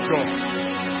possible with God.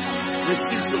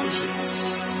 Receive solutions.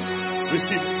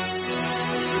 Receive it.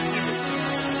 Receive it.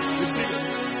 Receive it.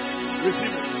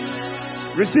 Receive it.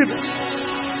 Receive it.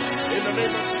 In the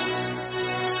name of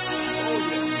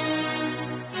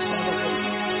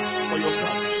for your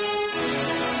God.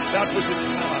 That which is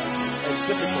hard and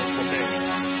difficult for men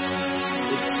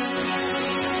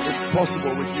is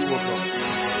possible with you, O God.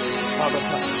 Father,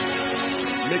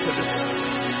 make a difference.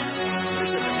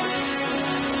 Make a difference.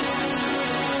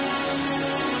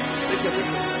 Make a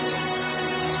difference.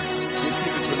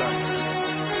 Receive it tonight.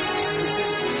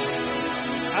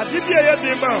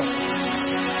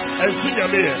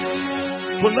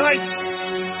 Tonight,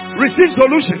 receive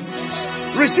solution.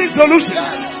 Receive solution.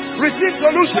 Receive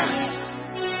solution.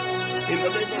 In the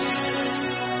name of Jesus.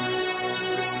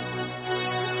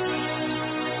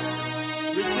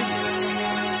 Receive it.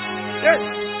 Yes.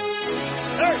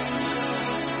 Yes.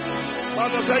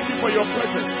 Father, thank you for your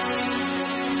presence.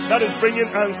 That is bringing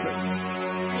answers.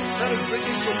 That is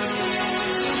bringing solutions.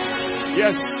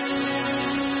 Yes.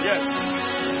 Yes.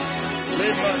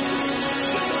 Labor.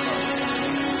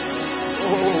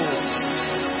 Oh.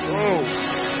 Oh.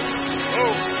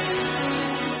 Oh.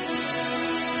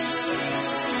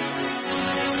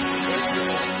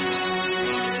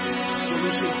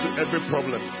 Solutions to every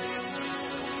problem.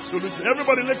 Solution.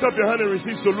 Everybody lift up your hand and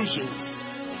receive solutions.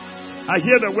 I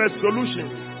hear the word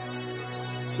solutions.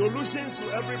 Solutions to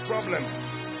every problem.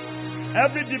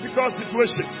 Every difficult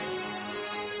situation.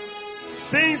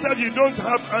 Things that you don't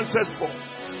have answers for.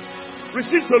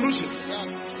 Receive solutions.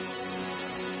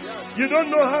 You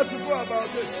don't know how to go about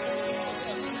it.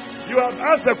 You have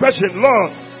asked the question,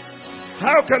 Lord,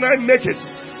 how can I make it?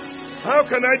 How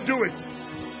can I do it?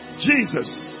 Jesus.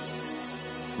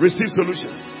 Receive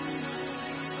solution.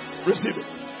 Receive it.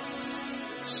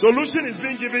 Solution is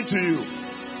being given to you.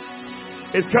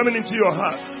 It's coming into your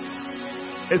heart.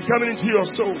 It's coming into your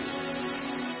soul.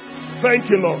 Thank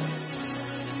you, Lord.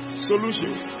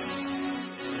 Solution.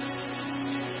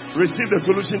 Receive the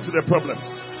solution to the problem.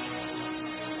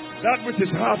 That which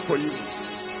is hard for you.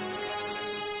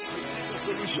 Receive the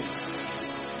solution.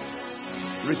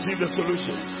 Receive the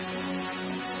solution.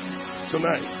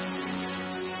 Tonight.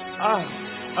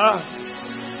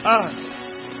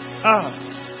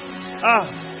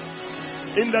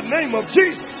 In the name of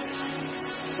Jesus.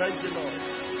 Thank you, Lord.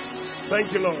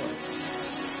 Thank you, Lord.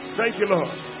 Thank you,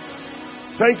 Lord.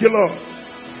 Thank you, Lord.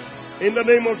 In the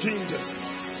name of Jesus.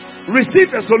 Receive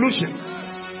the solution.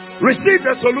 Receive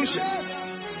the solution.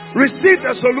 Receive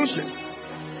the solution.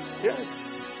 Yes.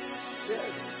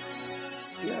 Yes.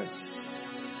 Yes.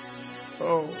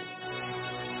 Oh.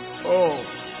 Oh.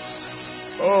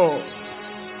 Oh.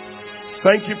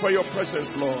 Thank you for your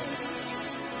presence, Lord.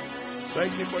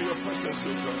 Thank you for your presence,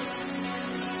 O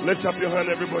God. Lift up your hand,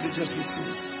 everybody, just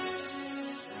receive.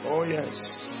 Oh, yes.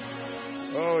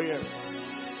 Oh, yes.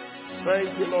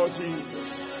 Thank you, Lord Jesus.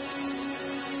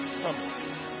 Come.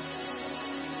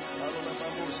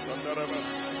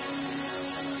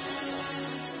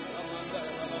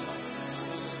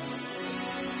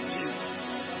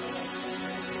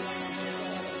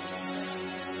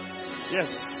 Yes,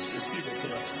 receive it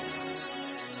tonight.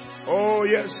 Oh,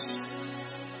 yes.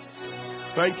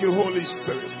 Thank you, Holy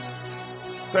Spirit.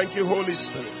 Thank you, Holy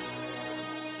Spirit.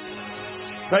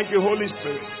 Thank you, Holy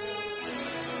Spirit,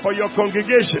 for your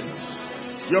congregation.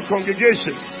 Your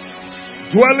congregation.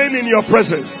 Dwelling in your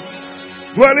presence.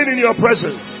 Dwelling in your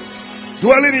presence.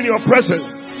 Dwelling in your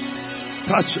presence.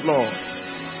 Touch, Lord.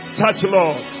 Touch,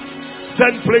 Lord.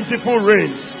 Send plentiful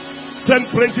rain.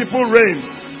 Send plentiful rain.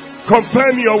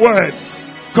 Confirm your word.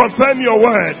 Confirm your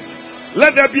word.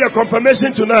 Let there be a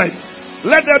confirmation tonight.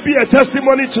 Let there be a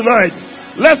testimony tonight.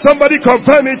 Let somebody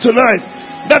confirm it tonight.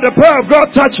 that the power of God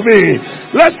touch me.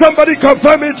 Let somebody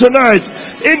confirm it tonight.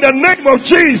 In the name of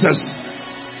Jesus.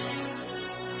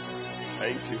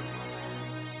 Thank you.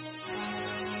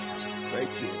 Thank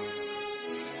you.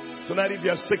 Tonight, if you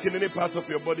are sick in any part of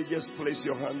your body, just place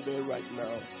your hand there right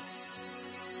now.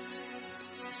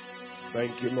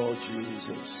 Thank you, Lord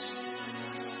Jesus.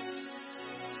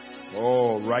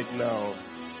 Oh, right now,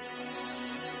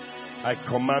 I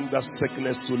command that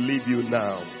sickness to leave you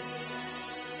now.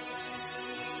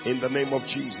 In the name of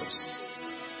Jesus.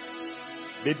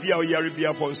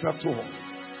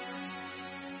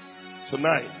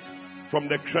 Tonight, from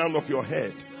the crown of your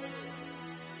head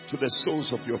to the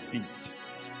soles of your feet,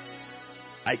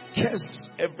 I curse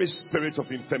every spirit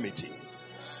of infirmity.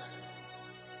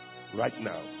 Right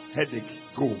now. Headache,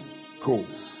 go.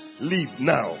 Leave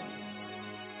now.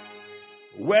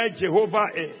 Where Jehovah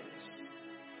is,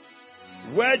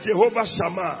 where Jehovah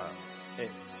Shammah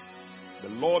is, the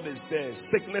Lord is there.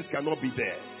 Sickness cannot be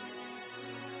there.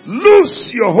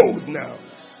 Loose your hold now.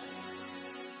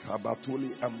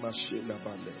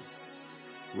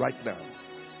 Right now.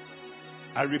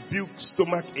 I rebuke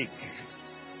stomach ache.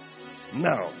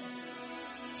 Now.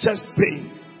 Chest pain.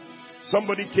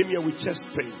 Somebody came here with chest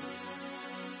pain.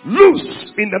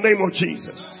 Loose in the name of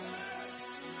Jesus.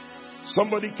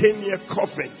 Somebody came here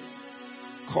coughing.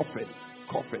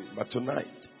 But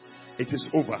tonight, it is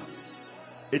over.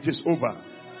 It is over.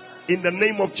 In the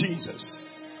name of Jesus.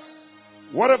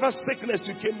 Whatever sickness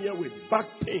you came here with, back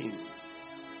pain,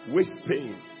 waist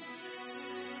pain.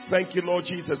 Thank you, Lord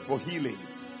Jesus, for healing.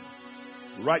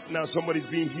 Right now, somebody's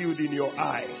being healed in your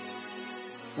eye.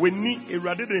 We need a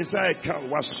radical inside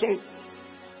account.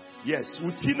 Yes,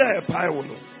 tonight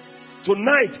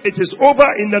it is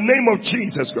over in the name of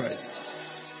Jesus Christ.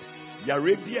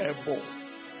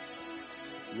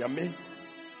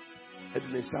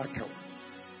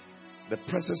 The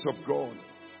presence of God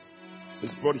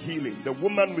is brought healing. The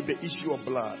woman with the issue of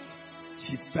blood,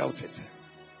 she felt it,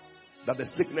 that the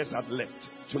sickness had left.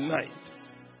 Tonight,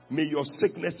 may your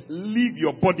sickness leave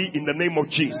your body in the name of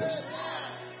Jesus.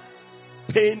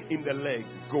 Pain in the leg,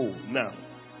 go now.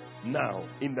 Now,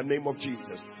 in the name of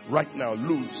Jesus. Right now,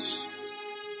 loose.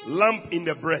 Lump in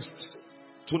the breast,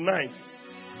 tonight,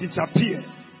 disappear.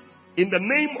 In the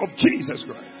name of Jesus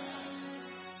Christ.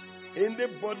 In the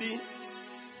body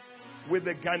with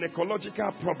a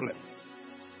gynecological problem,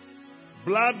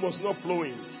 blood was not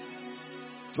flowing.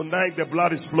 Tonight, the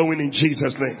blood is flowing in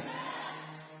Jesus' name.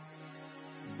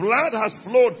 Blood has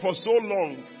flowed for so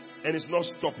long and it's not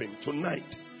stopping.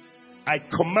 Tonight, I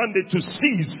command it to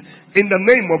cease in the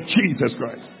name of Jesus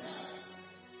Christ.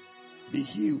 Be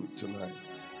healed tonight.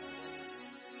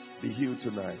 Be healed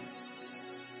tonight.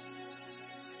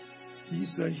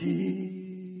 He's a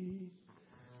healing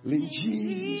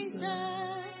Jesus.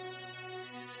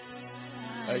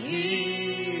 A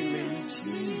healing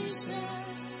Jesus.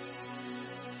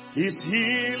 He's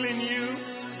healing you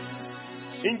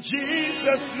in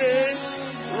Jesus' name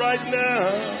right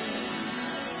now.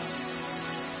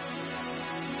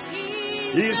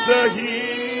 He's a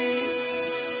healing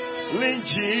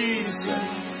Jesus.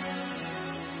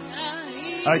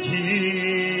 A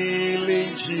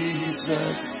healing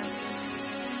Jesus.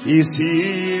 He's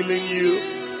healing you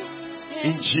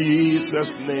in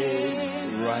Jesus'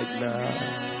 name right now.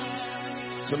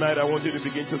 Tonight I want you to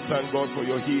begin to thank God for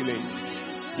your healing.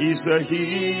 He's a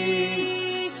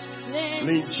healing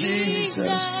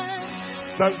Jesus.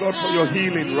 Thank God for your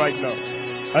healing right now.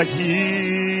 A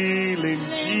healing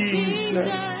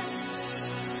Jesus.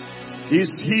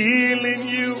 He's healing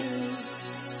you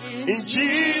in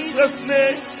Jesus'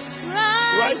 name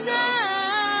right now.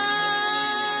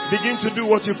 Begin to do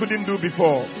what you couldn't do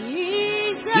before.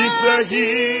 He's a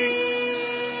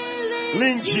healing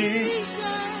Jesus.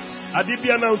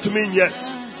 Adibia now to me yet.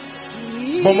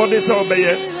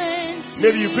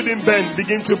 Maybe you couldn't bend.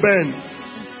 Begin to bend.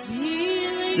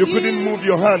 You couldn't move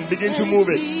your hand. Begin to move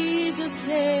it.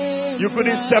 You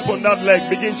couldn't step on that leg.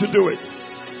 Begin to do it.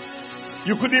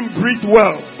 You couldn't breathe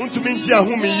well.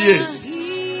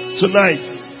 Tonight,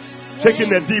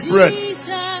 taking a deep breath.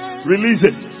 Release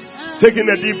it. Taking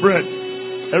a deep breath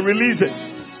and release it.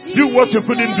 Do what you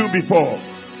couldn't do before.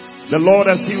 The Lord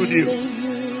has healed you.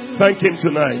 Thank Him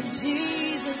tonight.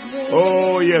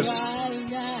 Oh yes.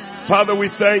 Father, we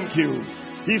thank you.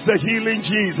 He's a healing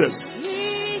Jesus.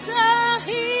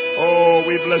 Oh,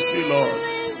 we bless you, Lord.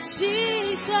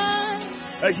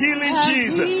 A healing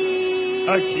Jesus.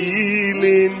 A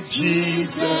healing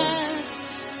Jesus.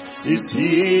 He's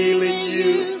healing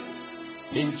you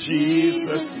in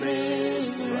Jesus'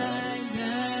 name right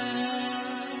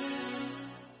now.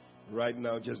 Right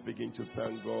now, just begin to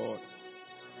thank God.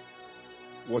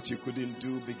 What you couldn't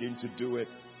do, begin to do it.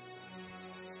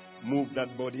 Move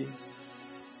that body.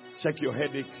 Check your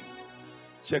headache.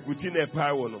 Check within a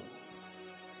power. No.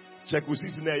 Check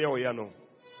within a yano.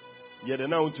 Yet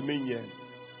now to me,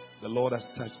 the Lord has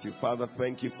touched you. Father,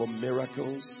 thank you for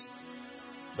miracles.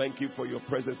 Thank you for your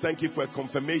presence. Thank you for a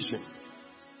confirmation.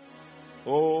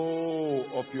 Oh,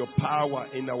 of your power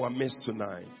in our midst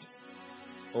tonight.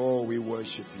 Oh, we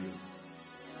worship you.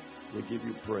 We give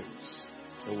you praise.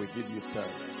 And we give you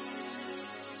thanks.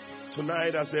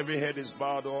 Tonight, as every head is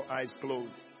bowed, all eyes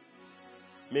closed.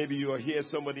 Maybe you are here,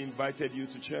 somebody invited you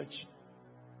to church.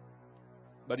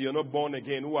 But you're not born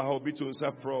again.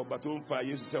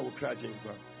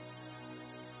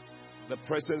 The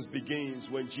presence begins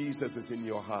when Jesus is in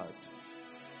your heart.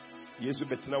 And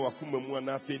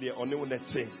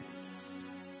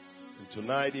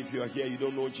tonight, if you are here, you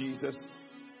don't know Jesus,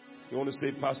 you want to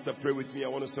say, Pastor, pray with me. I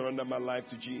want to surrender my life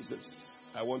to Jesus.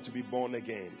 I want to be born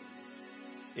again.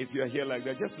 If you are here like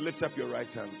that, just lift up your right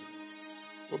hand.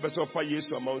 Lift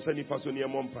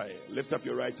up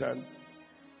your right hand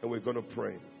and we're going to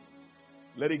pray.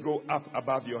 Let it go up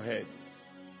above your head.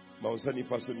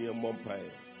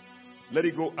 Let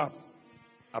it go up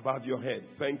above your head.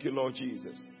 Thank you, Lord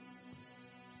Jesus.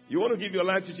 You want to give your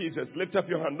life to Jesus? Lift up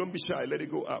your hand. Don't be shy. Let it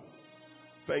go up.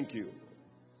 Thank you.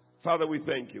 Father, we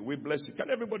thank you. We bless you. Can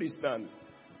everybody stand?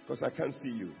 Because I can't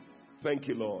see you. Thank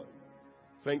you, Lord.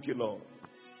 Thank you, Lord.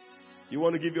 You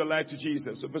want to give your life to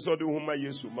Jesus?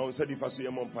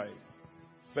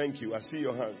 Thank you. I see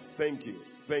your hands. Thank you.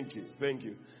 Thank you. Thank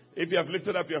you. If you have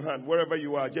lifted up your hand, wherever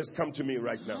you are, just come to me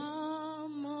right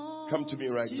now. Come to me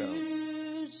right now.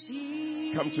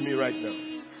 Come to me right now.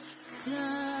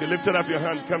 If you lifted up your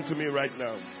hand, come to me right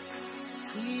now.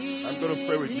 I'm going to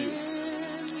pray with you.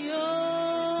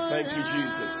 Thank you,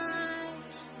 Jesus.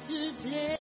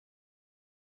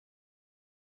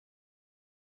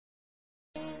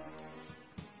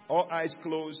 All eyes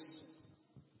closed.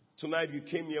 Tonight you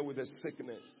came here with a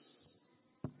sickness.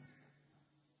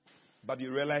 But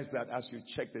you realize that as you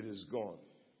checked it, it's gone.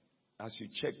 As you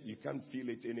checked, you can't feel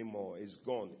it anymore. It's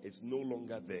gone. It's no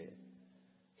longer there.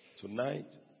 Tonight,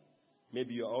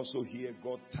 maybe you're also here.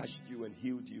 God touched you and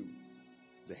healed you.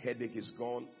 The headache is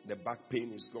gone. The back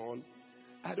pain is gone.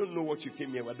 I don't know what you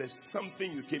came here with. There's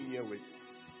something you came here with.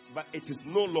 But it is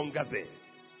no longer there.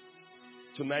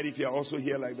 Tonight, if you're also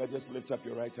here like that, just lift up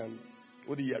your right hand.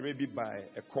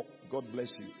 God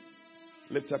bless you.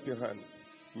 Lift up your hand.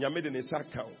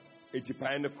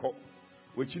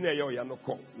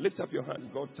 Lift up your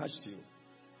hand. God touched you.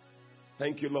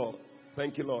 Thank you, Lord.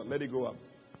 Thank you, Lord. Let it go up.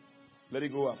 Let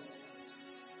it go up.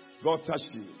 God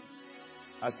touched you.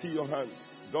 I see your hands.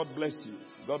 God bless you.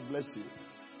 God bless you.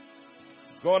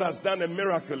 God has done a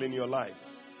miracle in your life.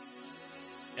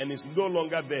 And it's no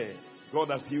longer there. God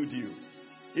has healed you.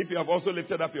 If you have also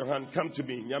lifted up your hand, come to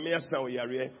me.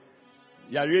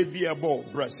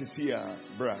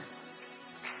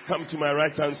 Come to my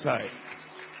right hand side.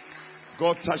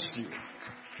 God touched you.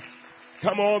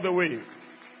 Come all the way.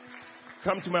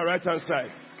 Come to my right hand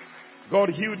side. God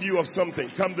healed you of something.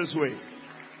 Come this way.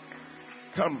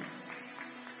 Come.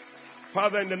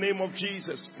 Father, in the name of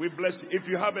Jesus, we bless you. If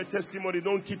you have a testimony,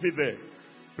 don't keep it there.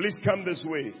 Please come this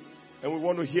way. And we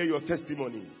want to hear your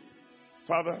testimony.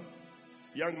 Father,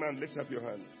 young man, lift up your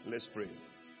hand. Let's pray.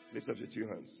 Lift up your two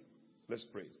hands. Let's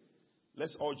pray.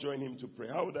 Let's all join him to pray.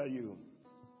 How old are you?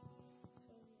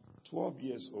 12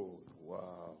 years old.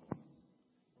 Wow.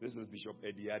 This is Bishop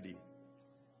Ediadi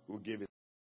who gave it.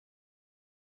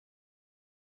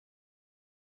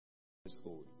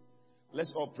 Old.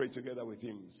 Let's all pray together with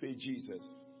him. Say, Jesus,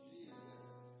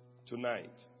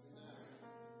 tonight,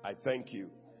 I thank you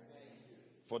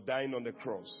for dying on the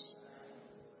cross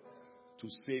to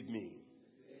save me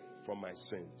from my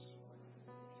sins.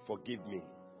 Forgive me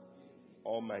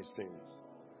all my sins.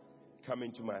 Come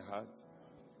into my heart.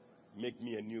 Make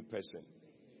me a new person.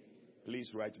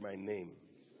 Please write my name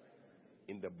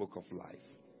in the book of life.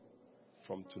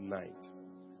 From tonight,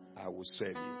 I will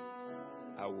serve you.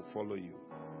 I will follow you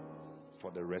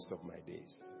for the rest of my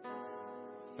days.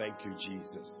 Thank you,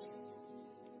 Jesus,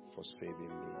 for saving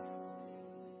me.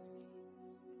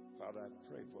 Father, I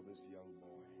pray for this young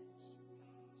boy.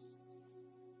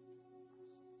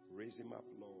 Raise him up,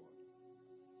 Lord,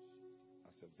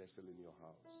 as a vessel in your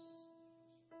house.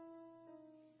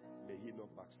 May he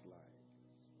not backslide.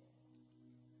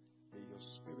 May your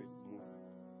spirit move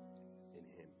in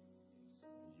him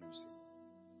and use him.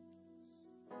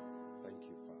 Thank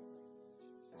you, Father.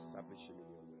 Establish him in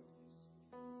your will.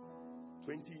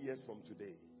 20 years from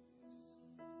today,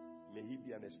 may he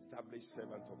be an established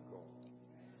servant of God,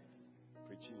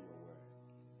 preaching your word.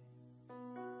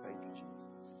 Thank you,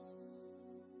 Jesus.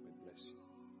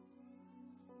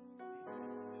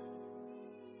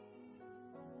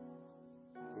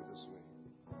 go this way.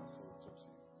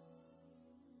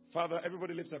 Father,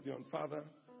 everybody lift up your hand. Father,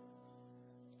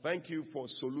 thank you for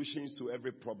solutions to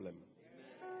every problem.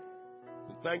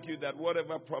 We thank you that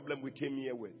whatever problem we came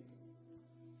here with,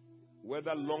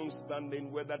 whether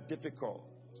long-standing, whether difficult,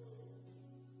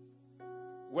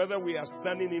 whether we are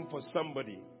standing in for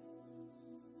somebody,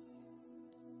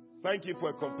 thank you for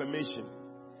a confirmation.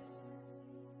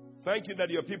 Thank you that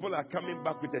your people are coming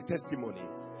back with a testimony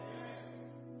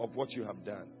of what you have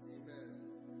done.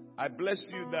 I bless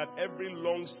you that every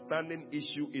long-standing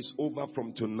issue is over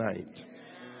from tonight.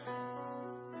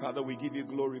 Father, we give you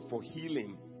glory for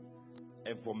healing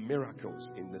and for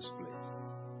miracles in this place.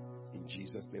 In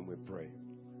Jesus' name we pray.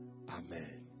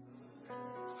 Amen.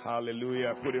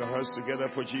 Hallelujah. Put your hands together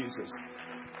for Jesus.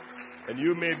 And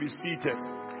you may be seated.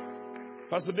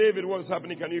 Pastor David, what's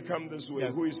happening? Can you come this way?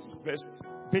 Yes. Who is first?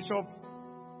 Bishop,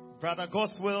 Brother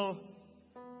Goswell,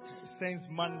 since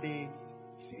Monday,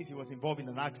 he was involved in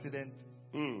an accident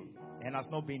and has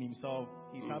not been himself.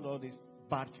 He's had all this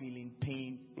bad feeling,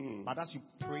 pain. But as you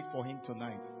prayed for him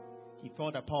tonight, he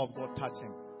felt the power of God touch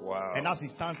him. Wow. And as he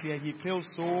stands here, he feels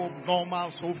so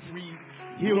normal, so free.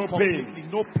 No pain.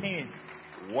 No pain.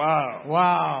 Wow.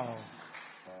 Wow.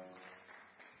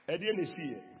 Bishop.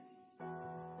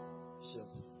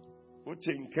 What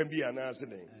can be an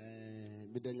accident?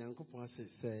 But then Uncle Pastor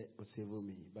say, "Save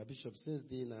me." But Bishop says,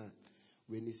 "Dina,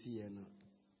 when you see her,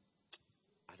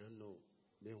 I don't know.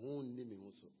 Me won't name me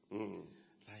also.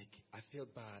 Like I feel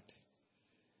bad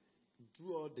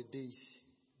throughout the days,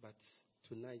 but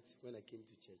tonight when I came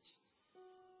to church,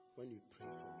 when you pray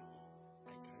for me,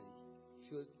 I can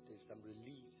feel there's some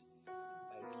release.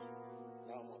 Like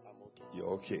now I'm okay.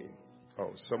 You're okay.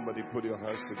 Oh, somebody put your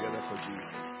hands together for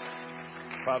Jesus.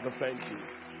 Father, thank you.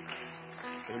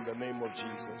 In the name of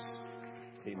Jesus.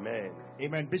 Amen.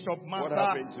 Amen. Bishop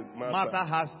Martha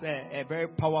has a very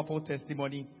powerful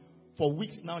testimony. For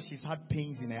weeks now, she's had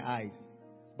pains in her eyes.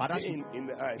 But in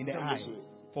the eyes. In the eyes.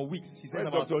 For weeks. She said Where's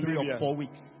about Dr. 3 Olivia? or 4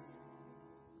 weeks.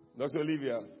 Dr.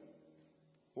 Olivia,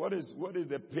 what is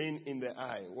the pain in the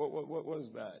eye? What was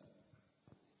that?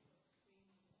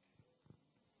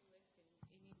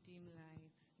 Any dim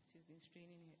light. She's been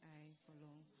straining her eye for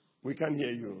long. We can't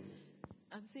hear you.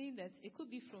 I'm saying that it could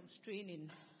be from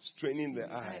straining. Straining the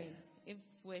eye. If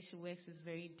where she works is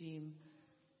very dim.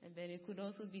 And then it could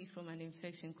also be from an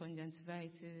infection,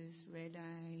 conjunctivitis, red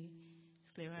eye,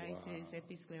 scleritis,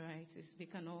 episcleritis. They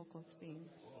can all cause pain.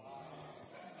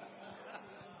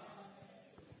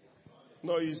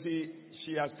 No, you see,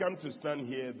 she has come to stand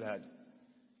here that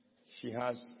she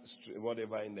has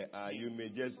whatever in the eye. You may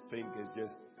just think it's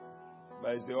just,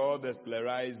 but it's all the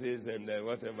sclerosis and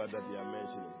whatever that you are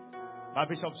mentioning. But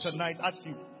Bishop, tonight, as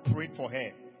she prayed for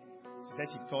her, she said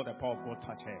she felt the power of God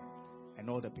touch her, and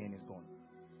all the pain is gone.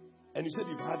 And you said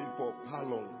you've had it for how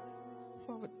long?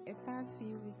 For the past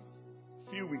few weeks.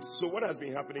 Few weeks. So what has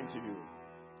been happening to you?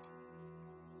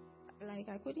 Like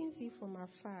I couldn't see from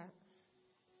afar.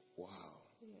 Wow.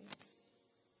 Yeah.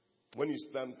 When you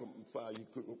stand from far, you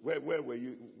could. Where were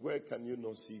you? Where can you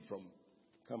not see from?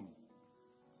 Come.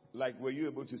 Like, were you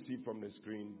able to see from the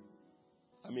screen?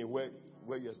 I mean, where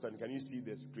you're standing, can you see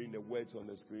the screen, the words on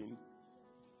the screen?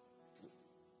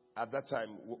 At that time,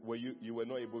 were you were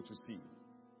not able to see?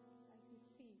 I could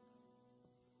see.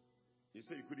 You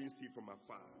said you couldn't see from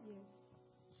afar. Yes.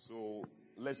 So,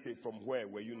 let's say from where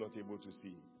were you not able to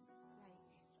see?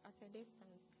 Like at a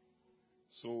distance.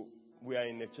 So, we are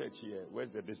in a church here. Where's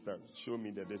the distance? Show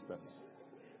me the distance.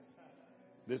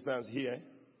 Distance here?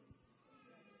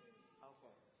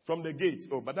 From the gate.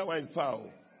 Oh, but that one is far.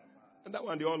 And that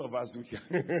one, all of us do.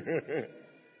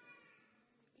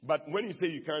 But when you say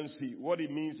you can't see, what it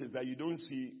means is that you don't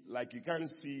see, like you can't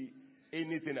see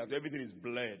anything, after everything is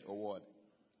blurred or what?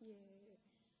 Yeah.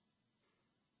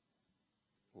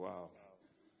 Wow.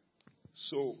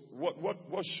 So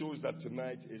what shows that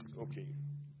tonight is okay?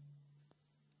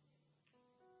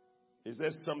 Is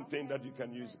there something that you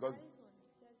can use? Because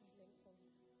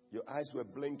your eyes were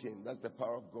blinking. That's the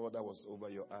power of God that was over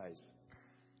your eyes.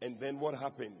 And then what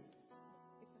happened?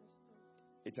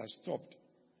 It has stopped.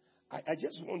 I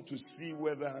just want to see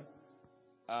whether,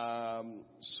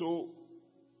 so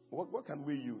what can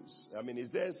we use? I mean,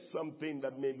 is there something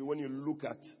that maybe when you look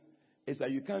at, it's that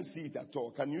you can't see it at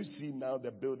all. Can you see now the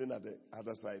building at the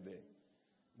other side there?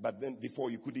 But then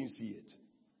before you couldn't see it.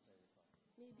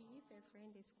 Maybe if a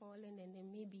friend is calling and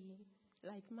then maybe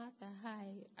like Martha,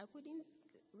 hi, I couldn't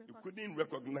recognize. You couldn't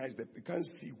recognize you can't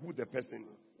see who the person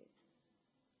is.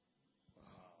 Wow.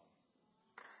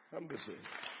 Come this way.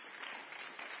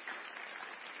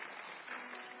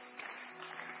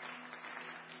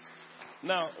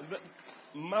 Now,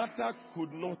 Martha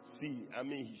could not see. I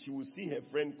mean, she would see her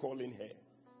friend calling her.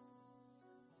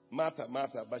 Martha,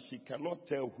 Martha, but she cannot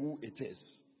tell who it is.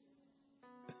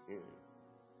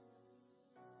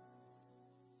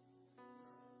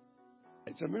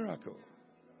 It's a miracle.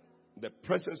 The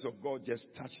presence of God just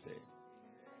touched her.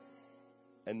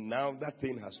 And now that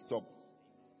thing has stopped.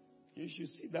 You should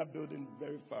see that building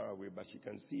very far away, but she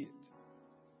can see it.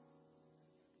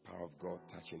 Power of God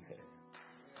touching her.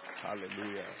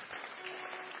 Hallelujah.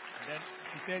 And then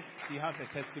she said she has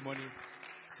a testimony.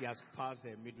 She has passed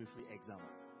her midwifery exam.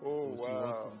 Oh, so she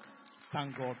wants to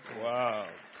thank God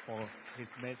for His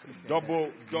mercy.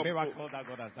 Double miracle that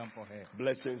God has done for her.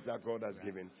 Blessings that God has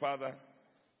given. Father,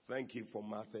 thank you for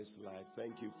Martha's life.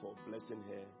 Thank you for blessing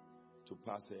her to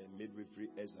pass her midwifery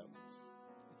exams.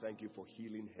 Thank you for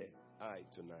healing her eye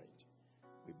tonight.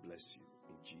 We bless you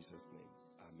in Jesus' name.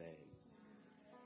 Amen.